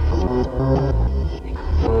 Abbiamo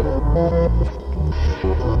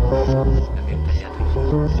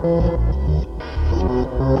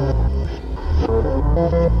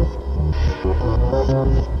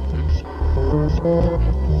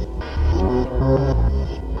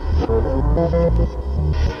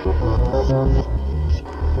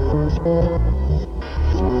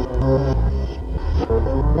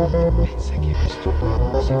tagliato il filo. Pensa che questo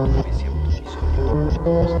luogo sia dove avessi avuto bisogno di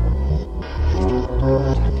qualcosa.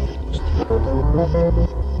 Avresti potuto rivolgerti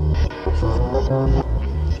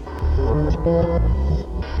allo stimolo.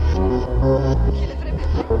 Chi l'avrebbe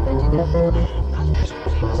mai immaginato? Altra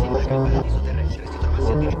esclusiva, sembra che il paradiso terrestre si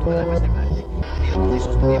trovasse addirittura da queste parti. Io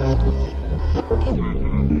adesso studiava tutto in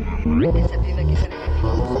generale. E sapeva che sarebbe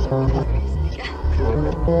finito sulla guida turistica.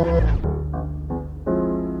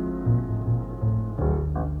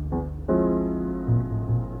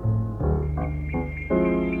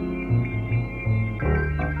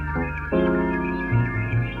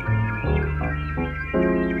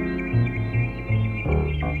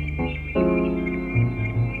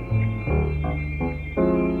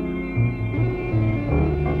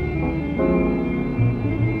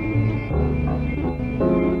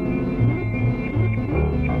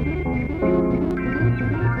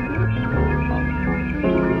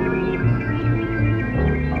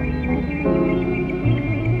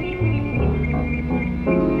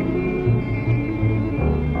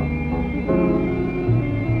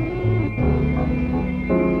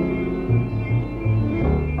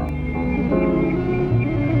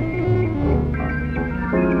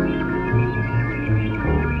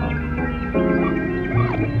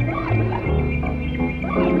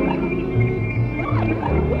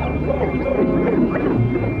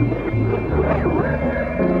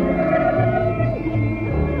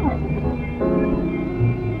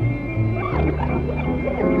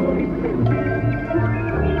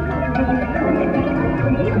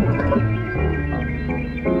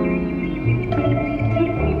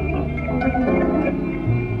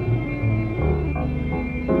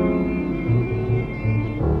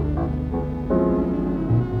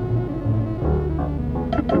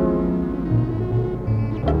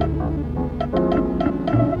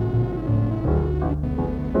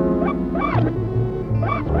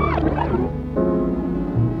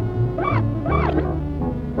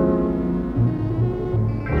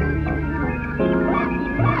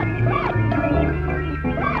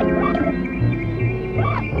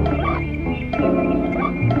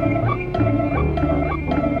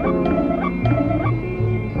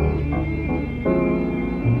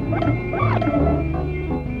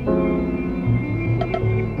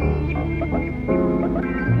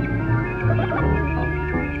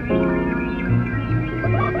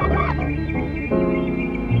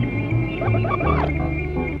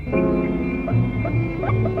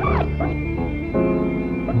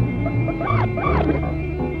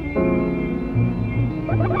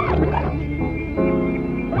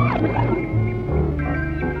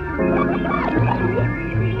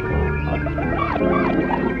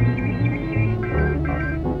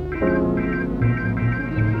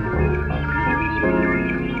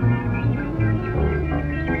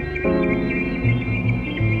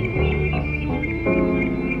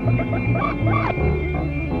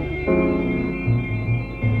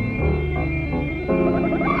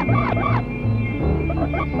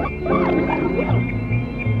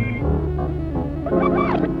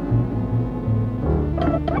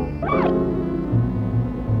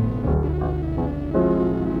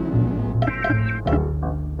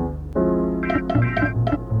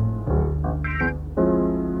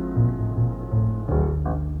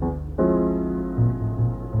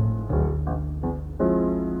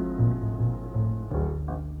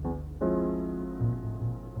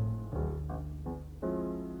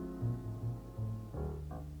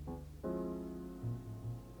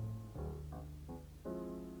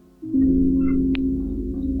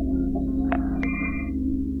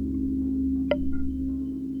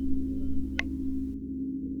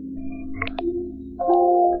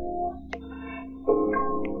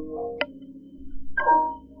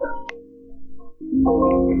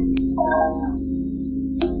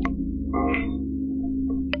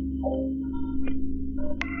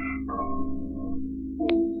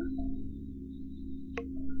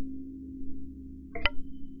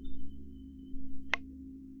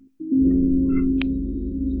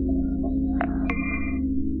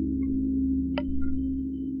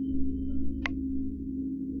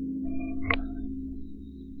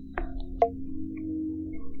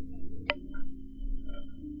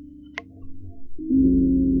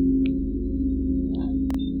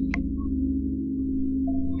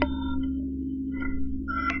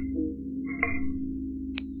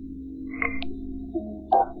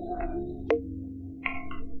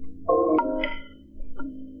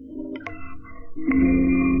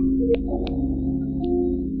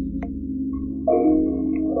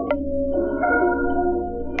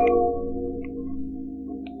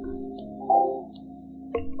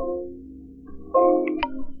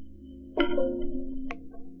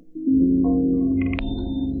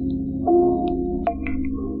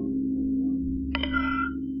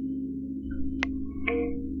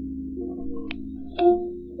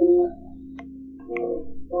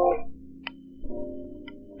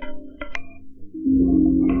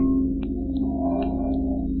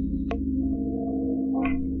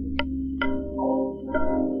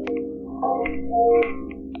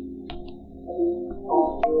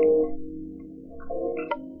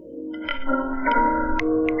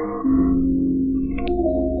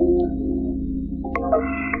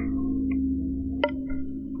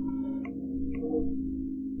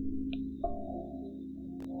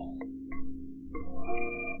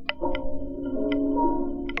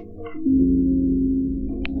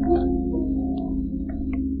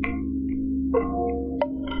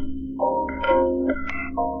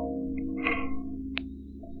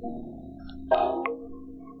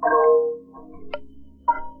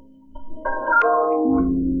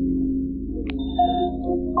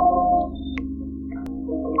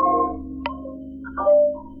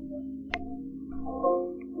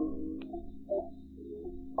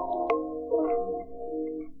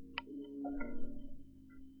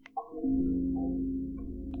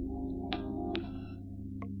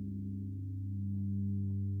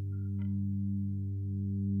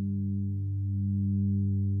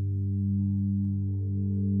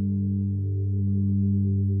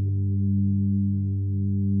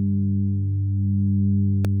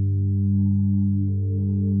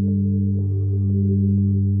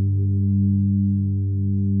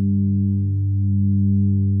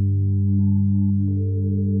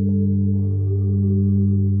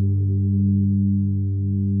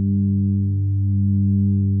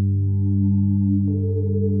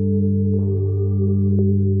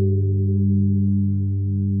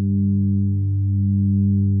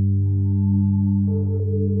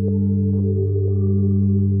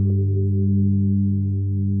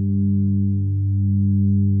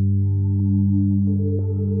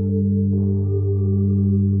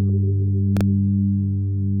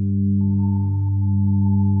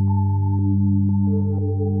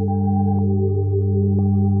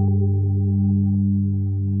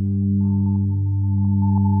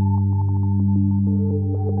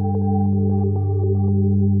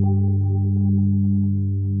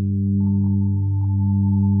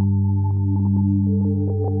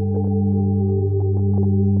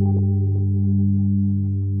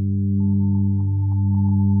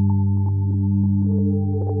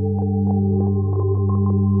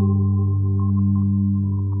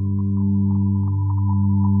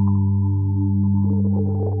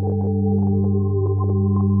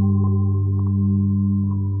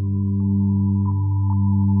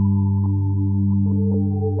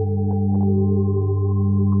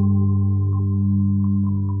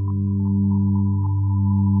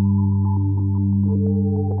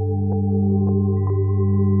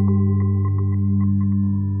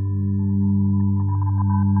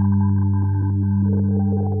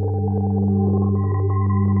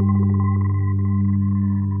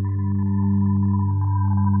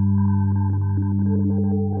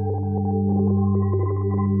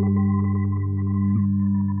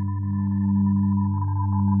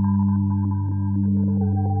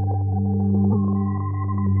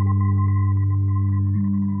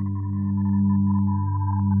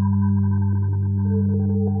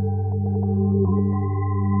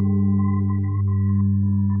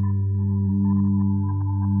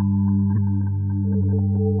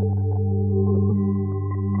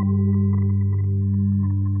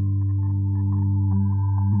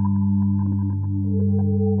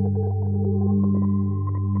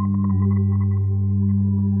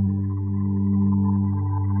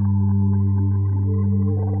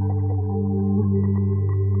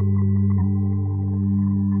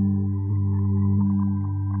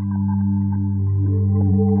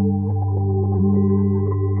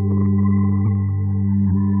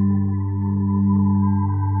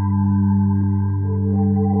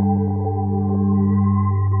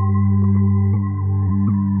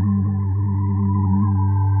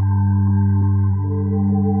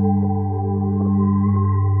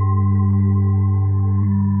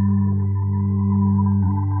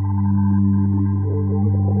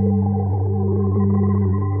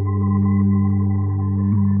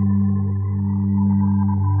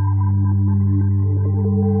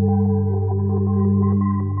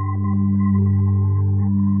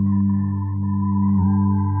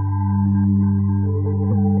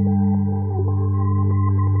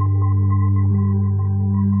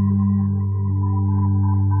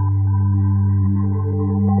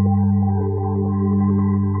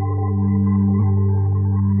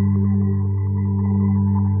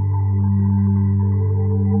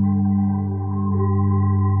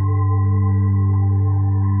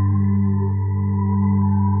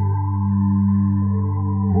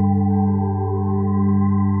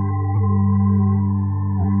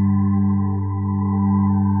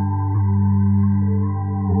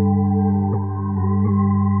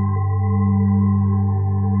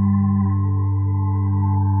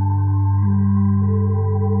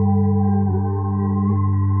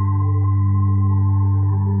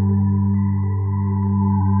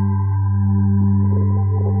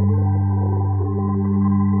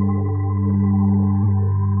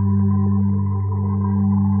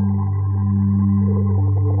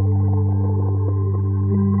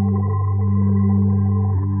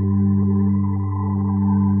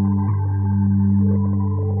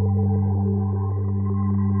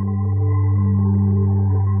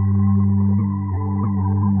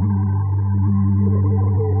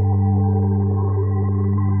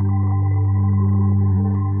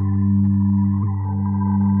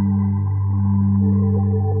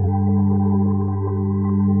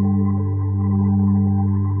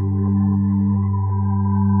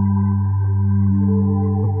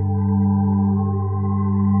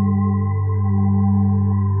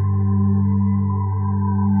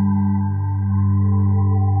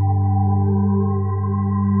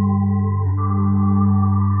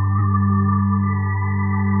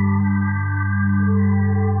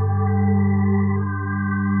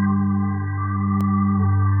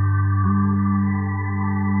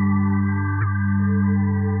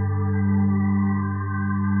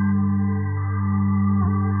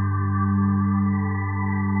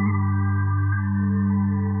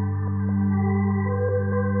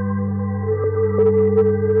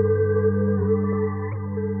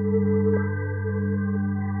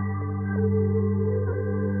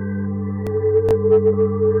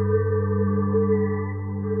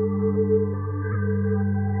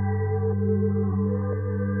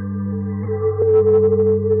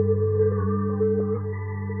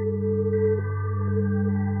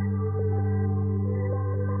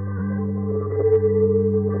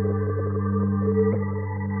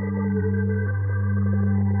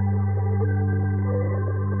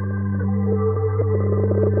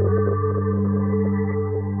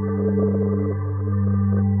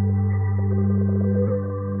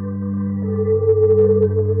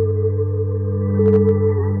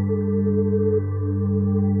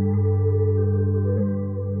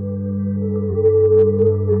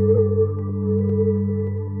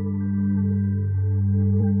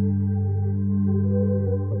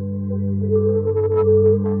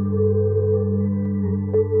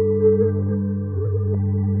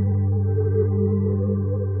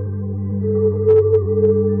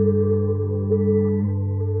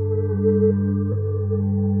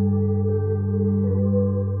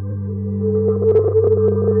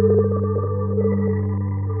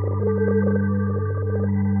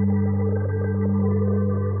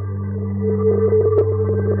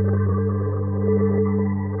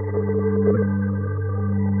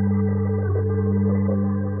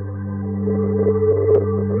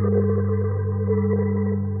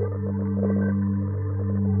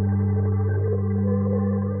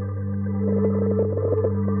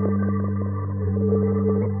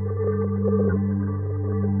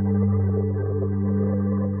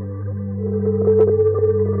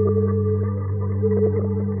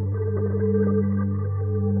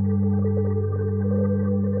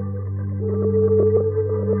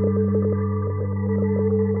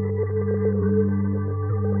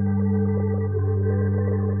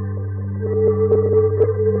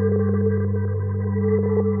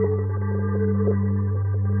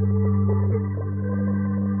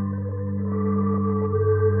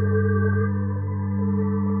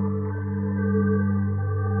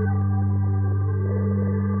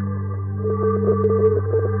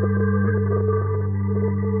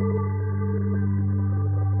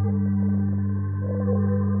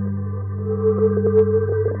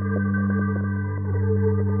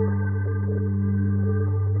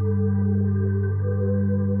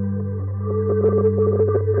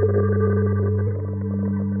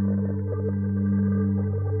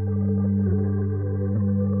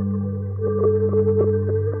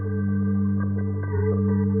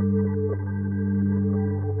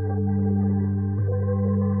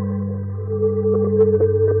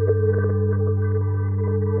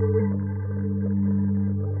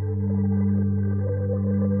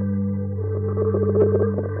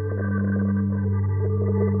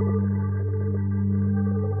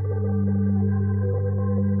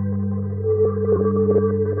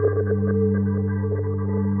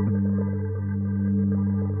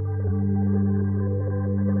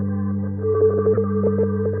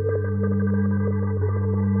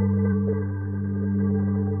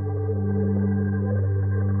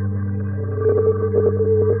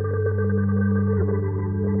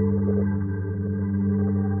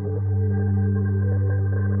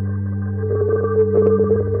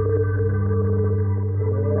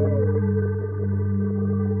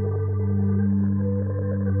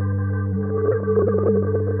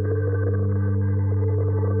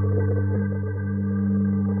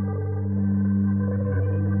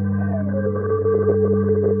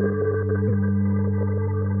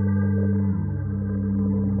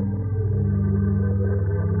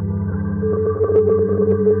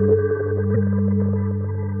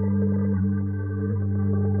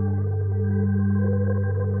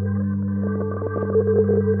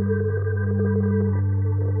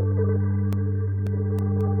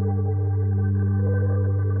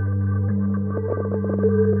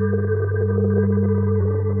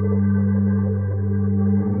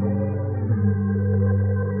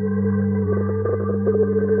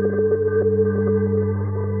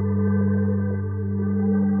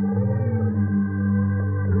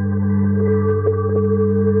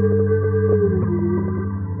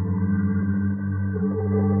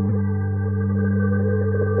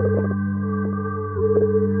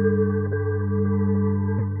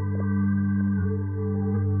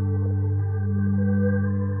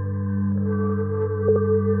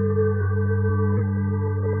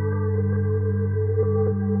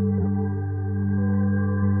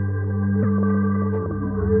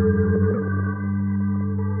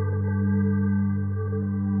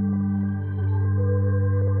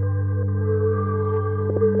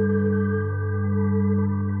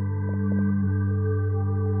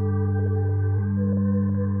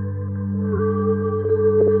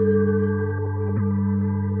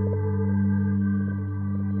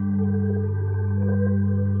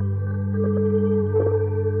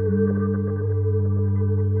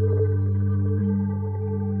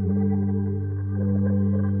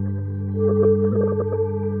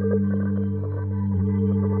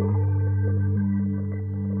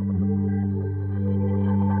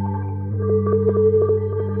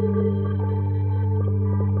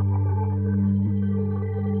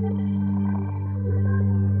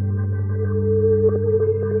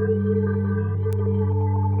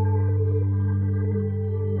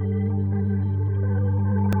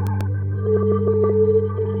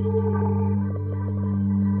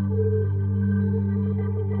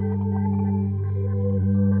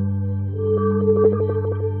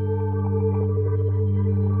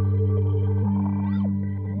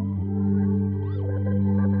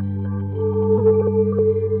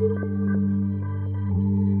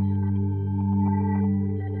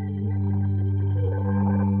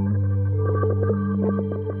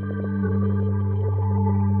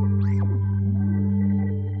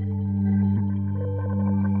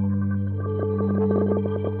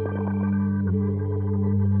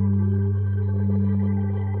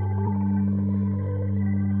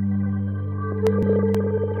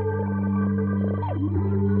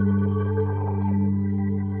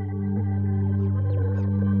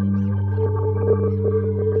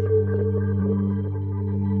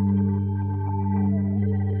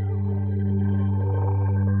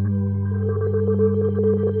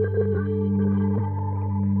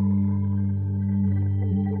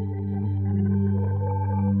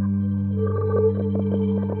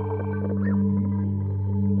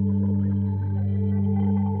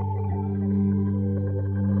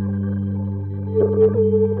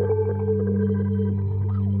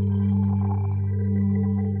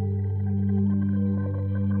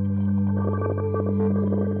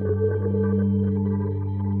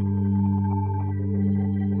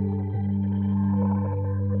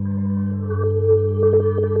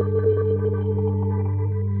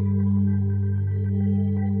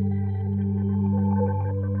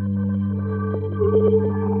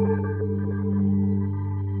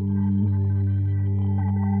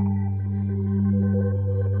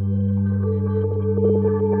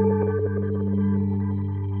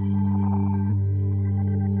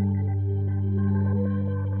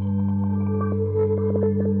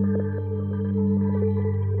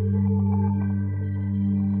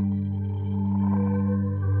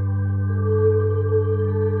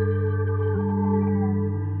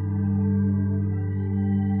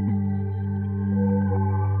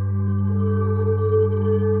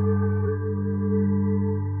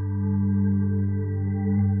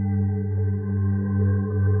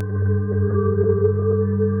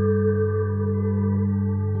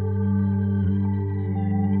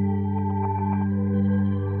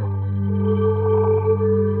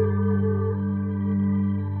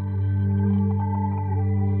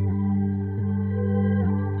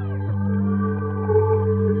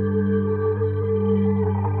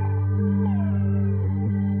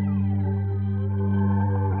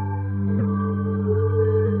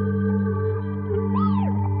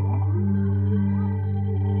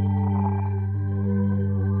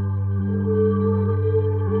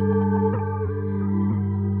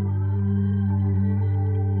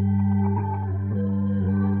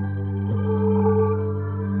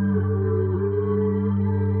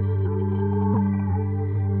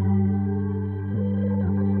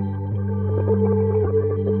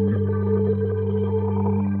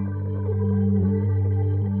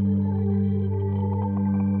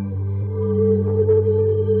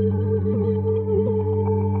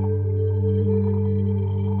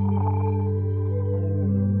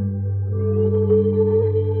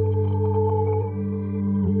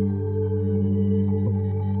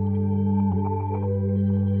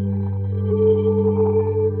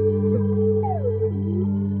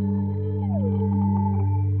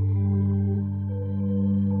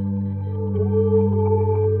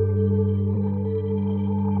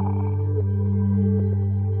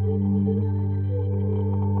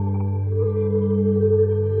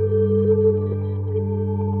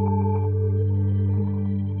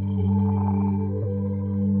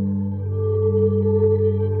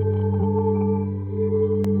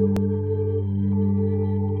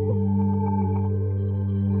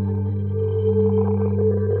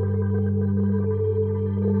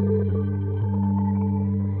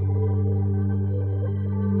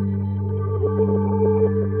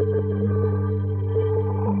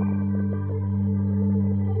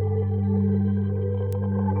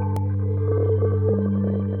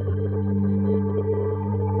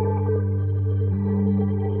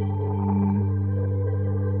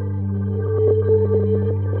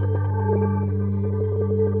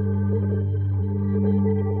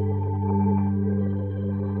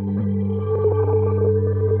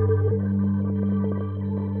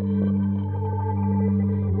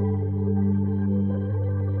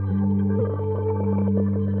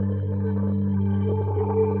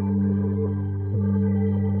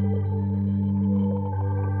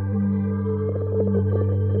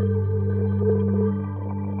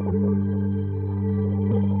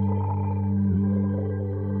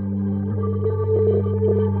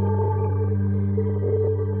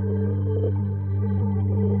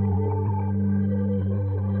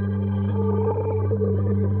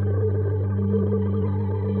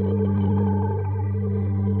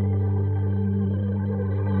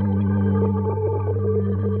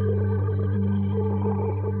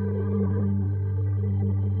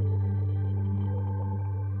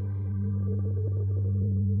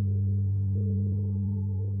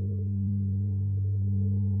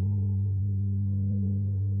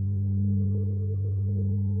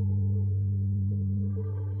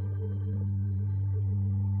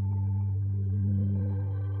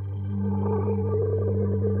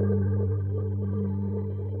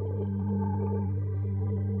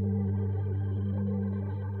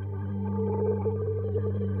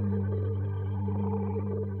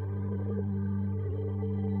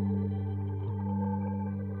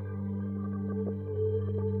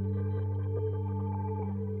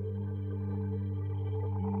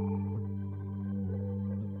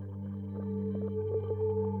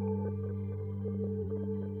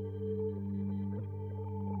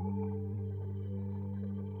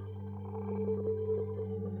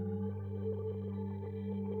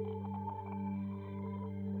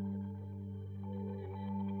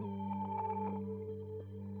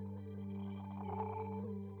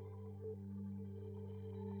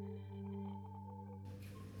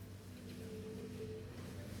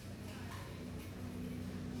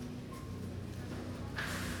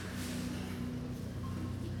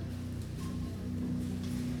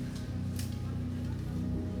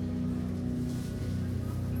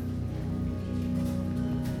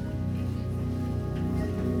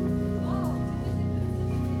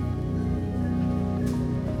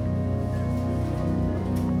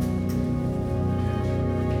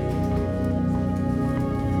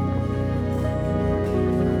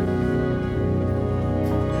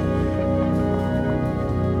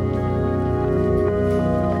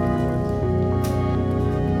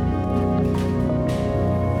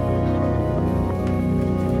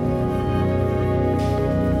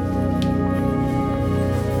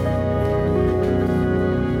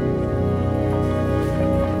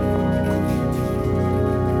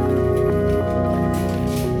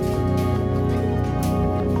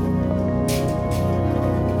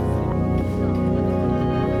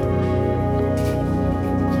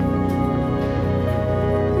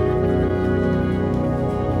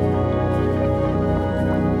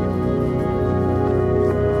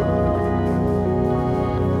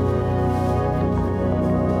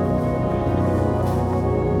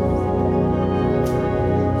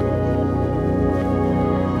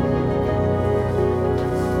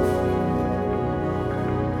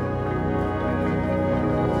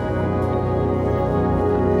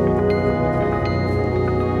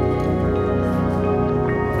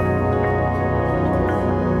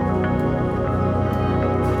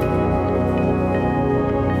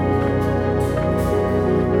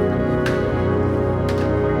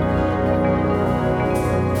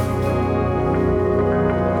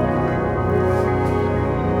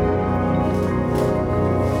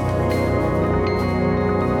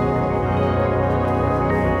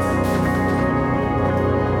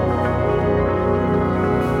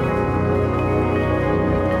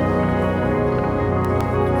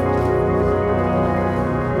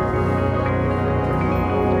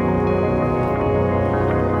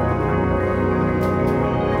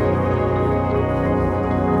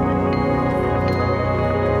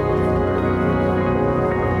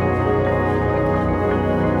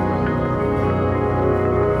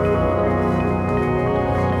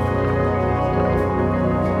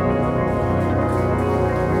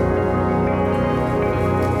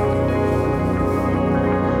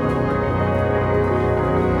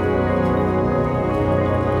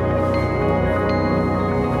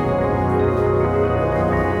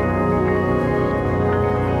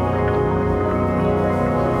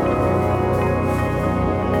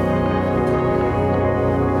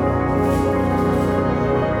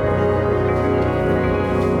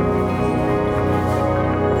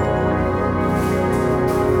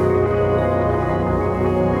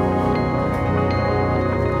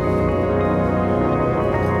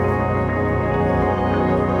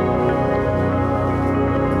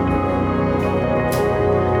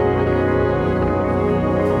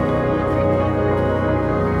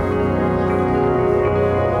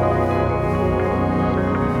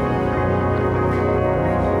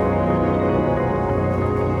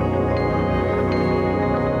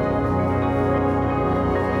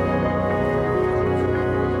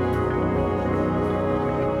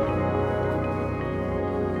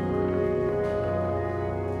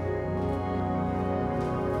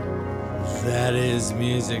 was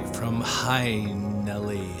music from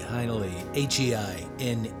Heinali, Heinali,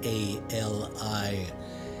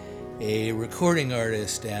 a recording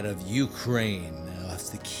artist out of Ukraine,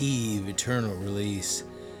 off the Kiev Eternal release.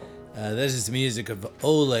 This is the music of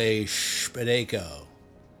Ole Shpedeko.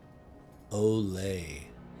 Ole.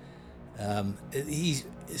 He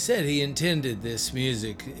said he intended this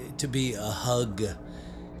music to be a hug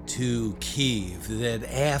to Kiev, that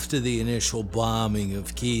after the initial bombing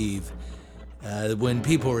of Kiev, when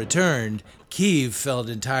people returned, Kiev felt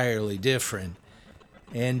entirely different,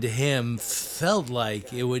 and to him felt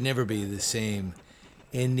like it would never be the same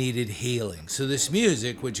and needed healing. So this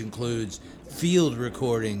music, which includes field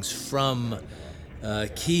recordings from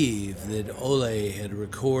Kiev that Ole had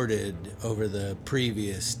recorded over the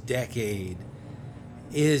previous decade,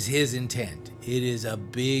 is his intent. It is a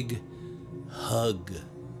big hug.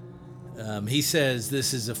 He says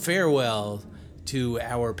this is a farewell to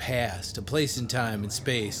our past, a place in time and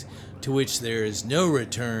space to which there is no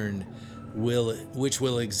return, which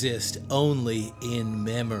will exist only in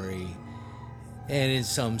memory. And in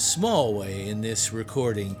some small way, in this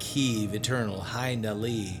recording, Kiev Eternal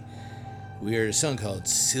Heinali, we heard a song called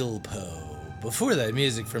Silpo. Before that,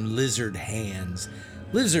 music from Lizard Hands.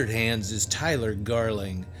 Lizard Hands is Tyler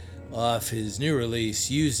Garling off his new release,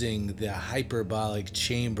 using the hyperbolic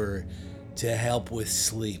chamber to help with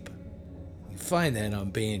sleep. You find that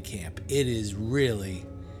on Bandcamp. It is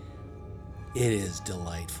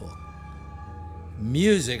delightful.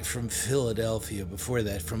 Music from Philadelphia before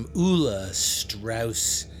that, from Ulla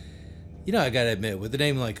Strauss. You know, I gotta admit, with a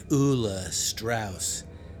name like Ulla Strauss,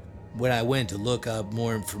 when I went to look up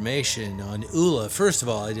more information on Ulla, first of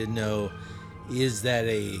all, I didn't know, is that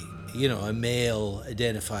a male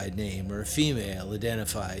identified name or a female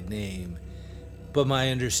identified name? But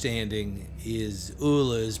my understanding is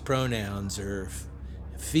Ulla's pronouns are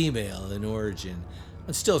female in origin.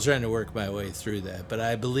 I'm still trying to work my way through that, but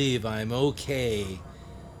I believe I'm okay.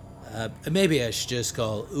 Maybe I should just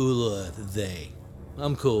call Ulla they.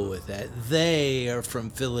 I'm cool with that. They are from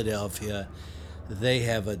Philadelphia. They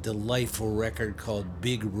have a delightful record called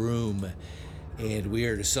Big Room, and we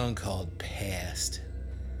heard a song called Past.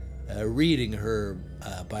 Reading her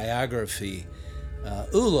biography,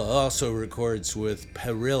 Ulla also records with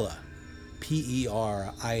Perilla,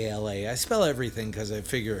 Perila. I spell everything because I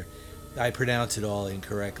figure I pronounce it all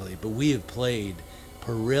incorrectly, but we have played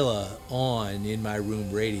Perilla on In My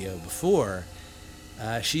Room Radio before.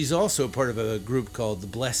 She's also part of a group called The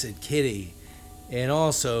Blessed Kitty, and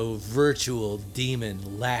also Virtual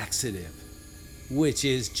Demon Laxative, which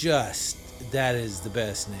is that is the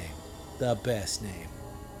best name. The best name.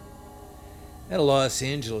 Out of Los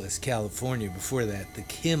Angeles, California, before that, the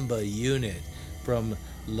Kimba Unit from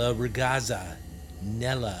La Ragazza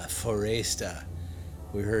Nella Foresta.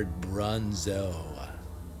 We heard Bronzo.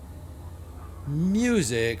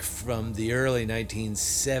 Music from the early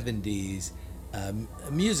 1970s,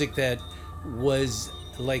 music that was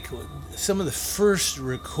like some of the first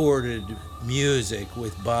recorded music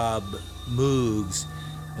with Bob Moog's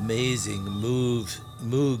amazing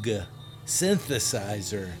Moog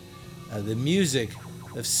synthesizer. The music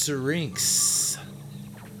of Syrinx.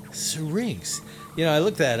 Syrinx. You know, I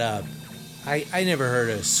looked that up. I never heard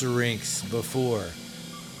of Syrinx before,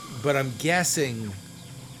 but I'm guessing.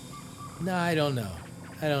 No, I don't know.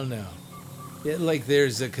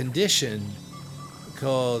 There's a condition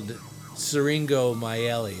called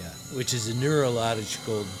syringomyelia, which is a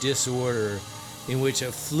neurological disorder in which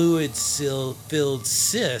a fluid-filled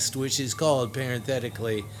cyst, which is called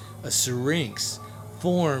parenthetically a syrinx,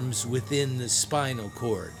 forms within the spinal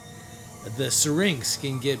cord. The syrinx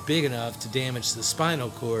can get big enough to damage the spinal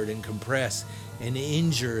cord and compress and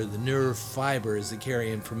injure the nerve fibers that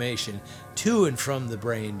carry information to and from the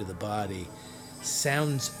brain to the body.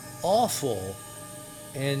 Sounds awful.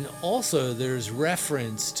 And also there's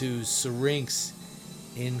reference to syrinx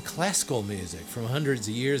in classical music from hundreds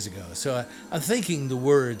of years ago. So I'm thinking the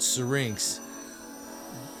word syrinx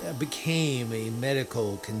became a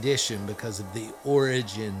medical condition because of the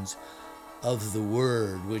origins of the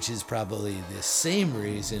word, which is probably the same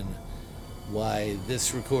reason why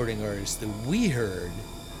this recording artist that we heard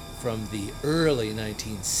from the early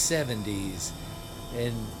 1970s,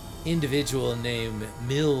 an individual named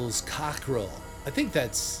Mills Cockrell. I think that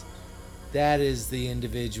is the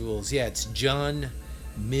individual's. Yeah, it's John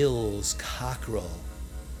Mills Cockrell.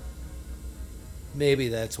 Maybe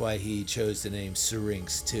that's why he chose the name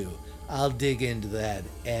Syrinx too. I'll dig into that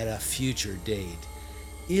at a future date.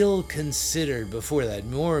 Ill-Considered before that,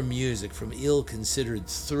 more music from Ill-Considered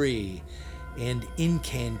 3 and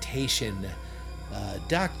Incantation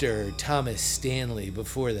Dr. Thomas Stanley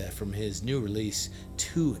before that from his new release,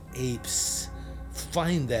 Two Apes.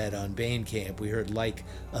 Find that on Bandcamp. We heard Like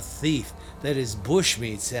a Thief. That is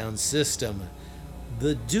Bushmeat sound system.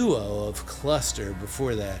 The duo of Cluster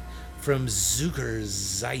before that from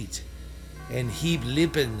Zuckerzeit and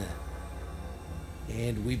Lippen.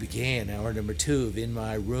 And we began hour number 2 of In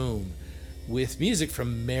My Room with music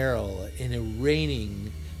from Maral, an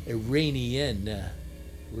Iranian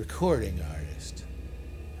recording artist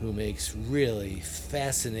who makes really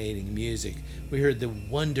fascinating music. We heard the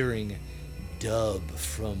Wondering dub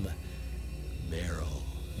from Maral.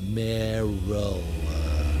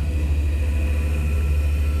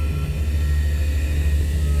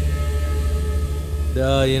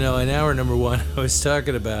 In hour number 1, I was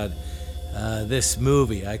talking about this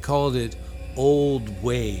movie. I called it Old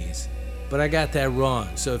Ways, but I got that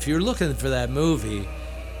wrong. So if you're looking for that movie,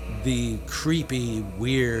 the creepy,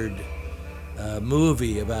 weird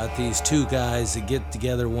movie about these two guys that get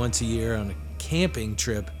together once a year on a camping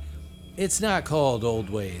trip, it's not called Old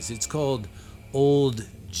Ways. It's called Old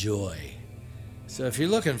Joy. So if you're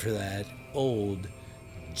looking for that, Old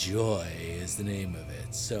Joy is the name of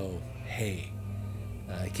it. So, hey,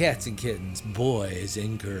 cats and kittens, boys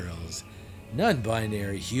and girls,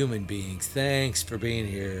 non-binary human beings, thanks for being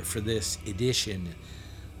here for this edition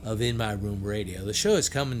of In My Room Radio. The show is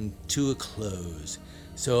coming to a close,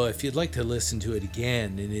 so if you'd like to listen to it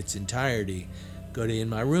again in its entirety, go to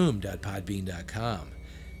inmyroom.podbean.com.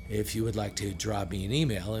 If you would like to drop me an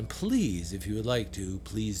email, and please, if you would like to,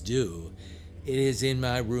 please do, it is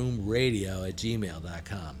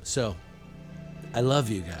inmyroomradio@gmail.com. So, I love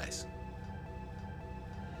you guys.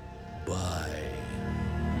 Bye.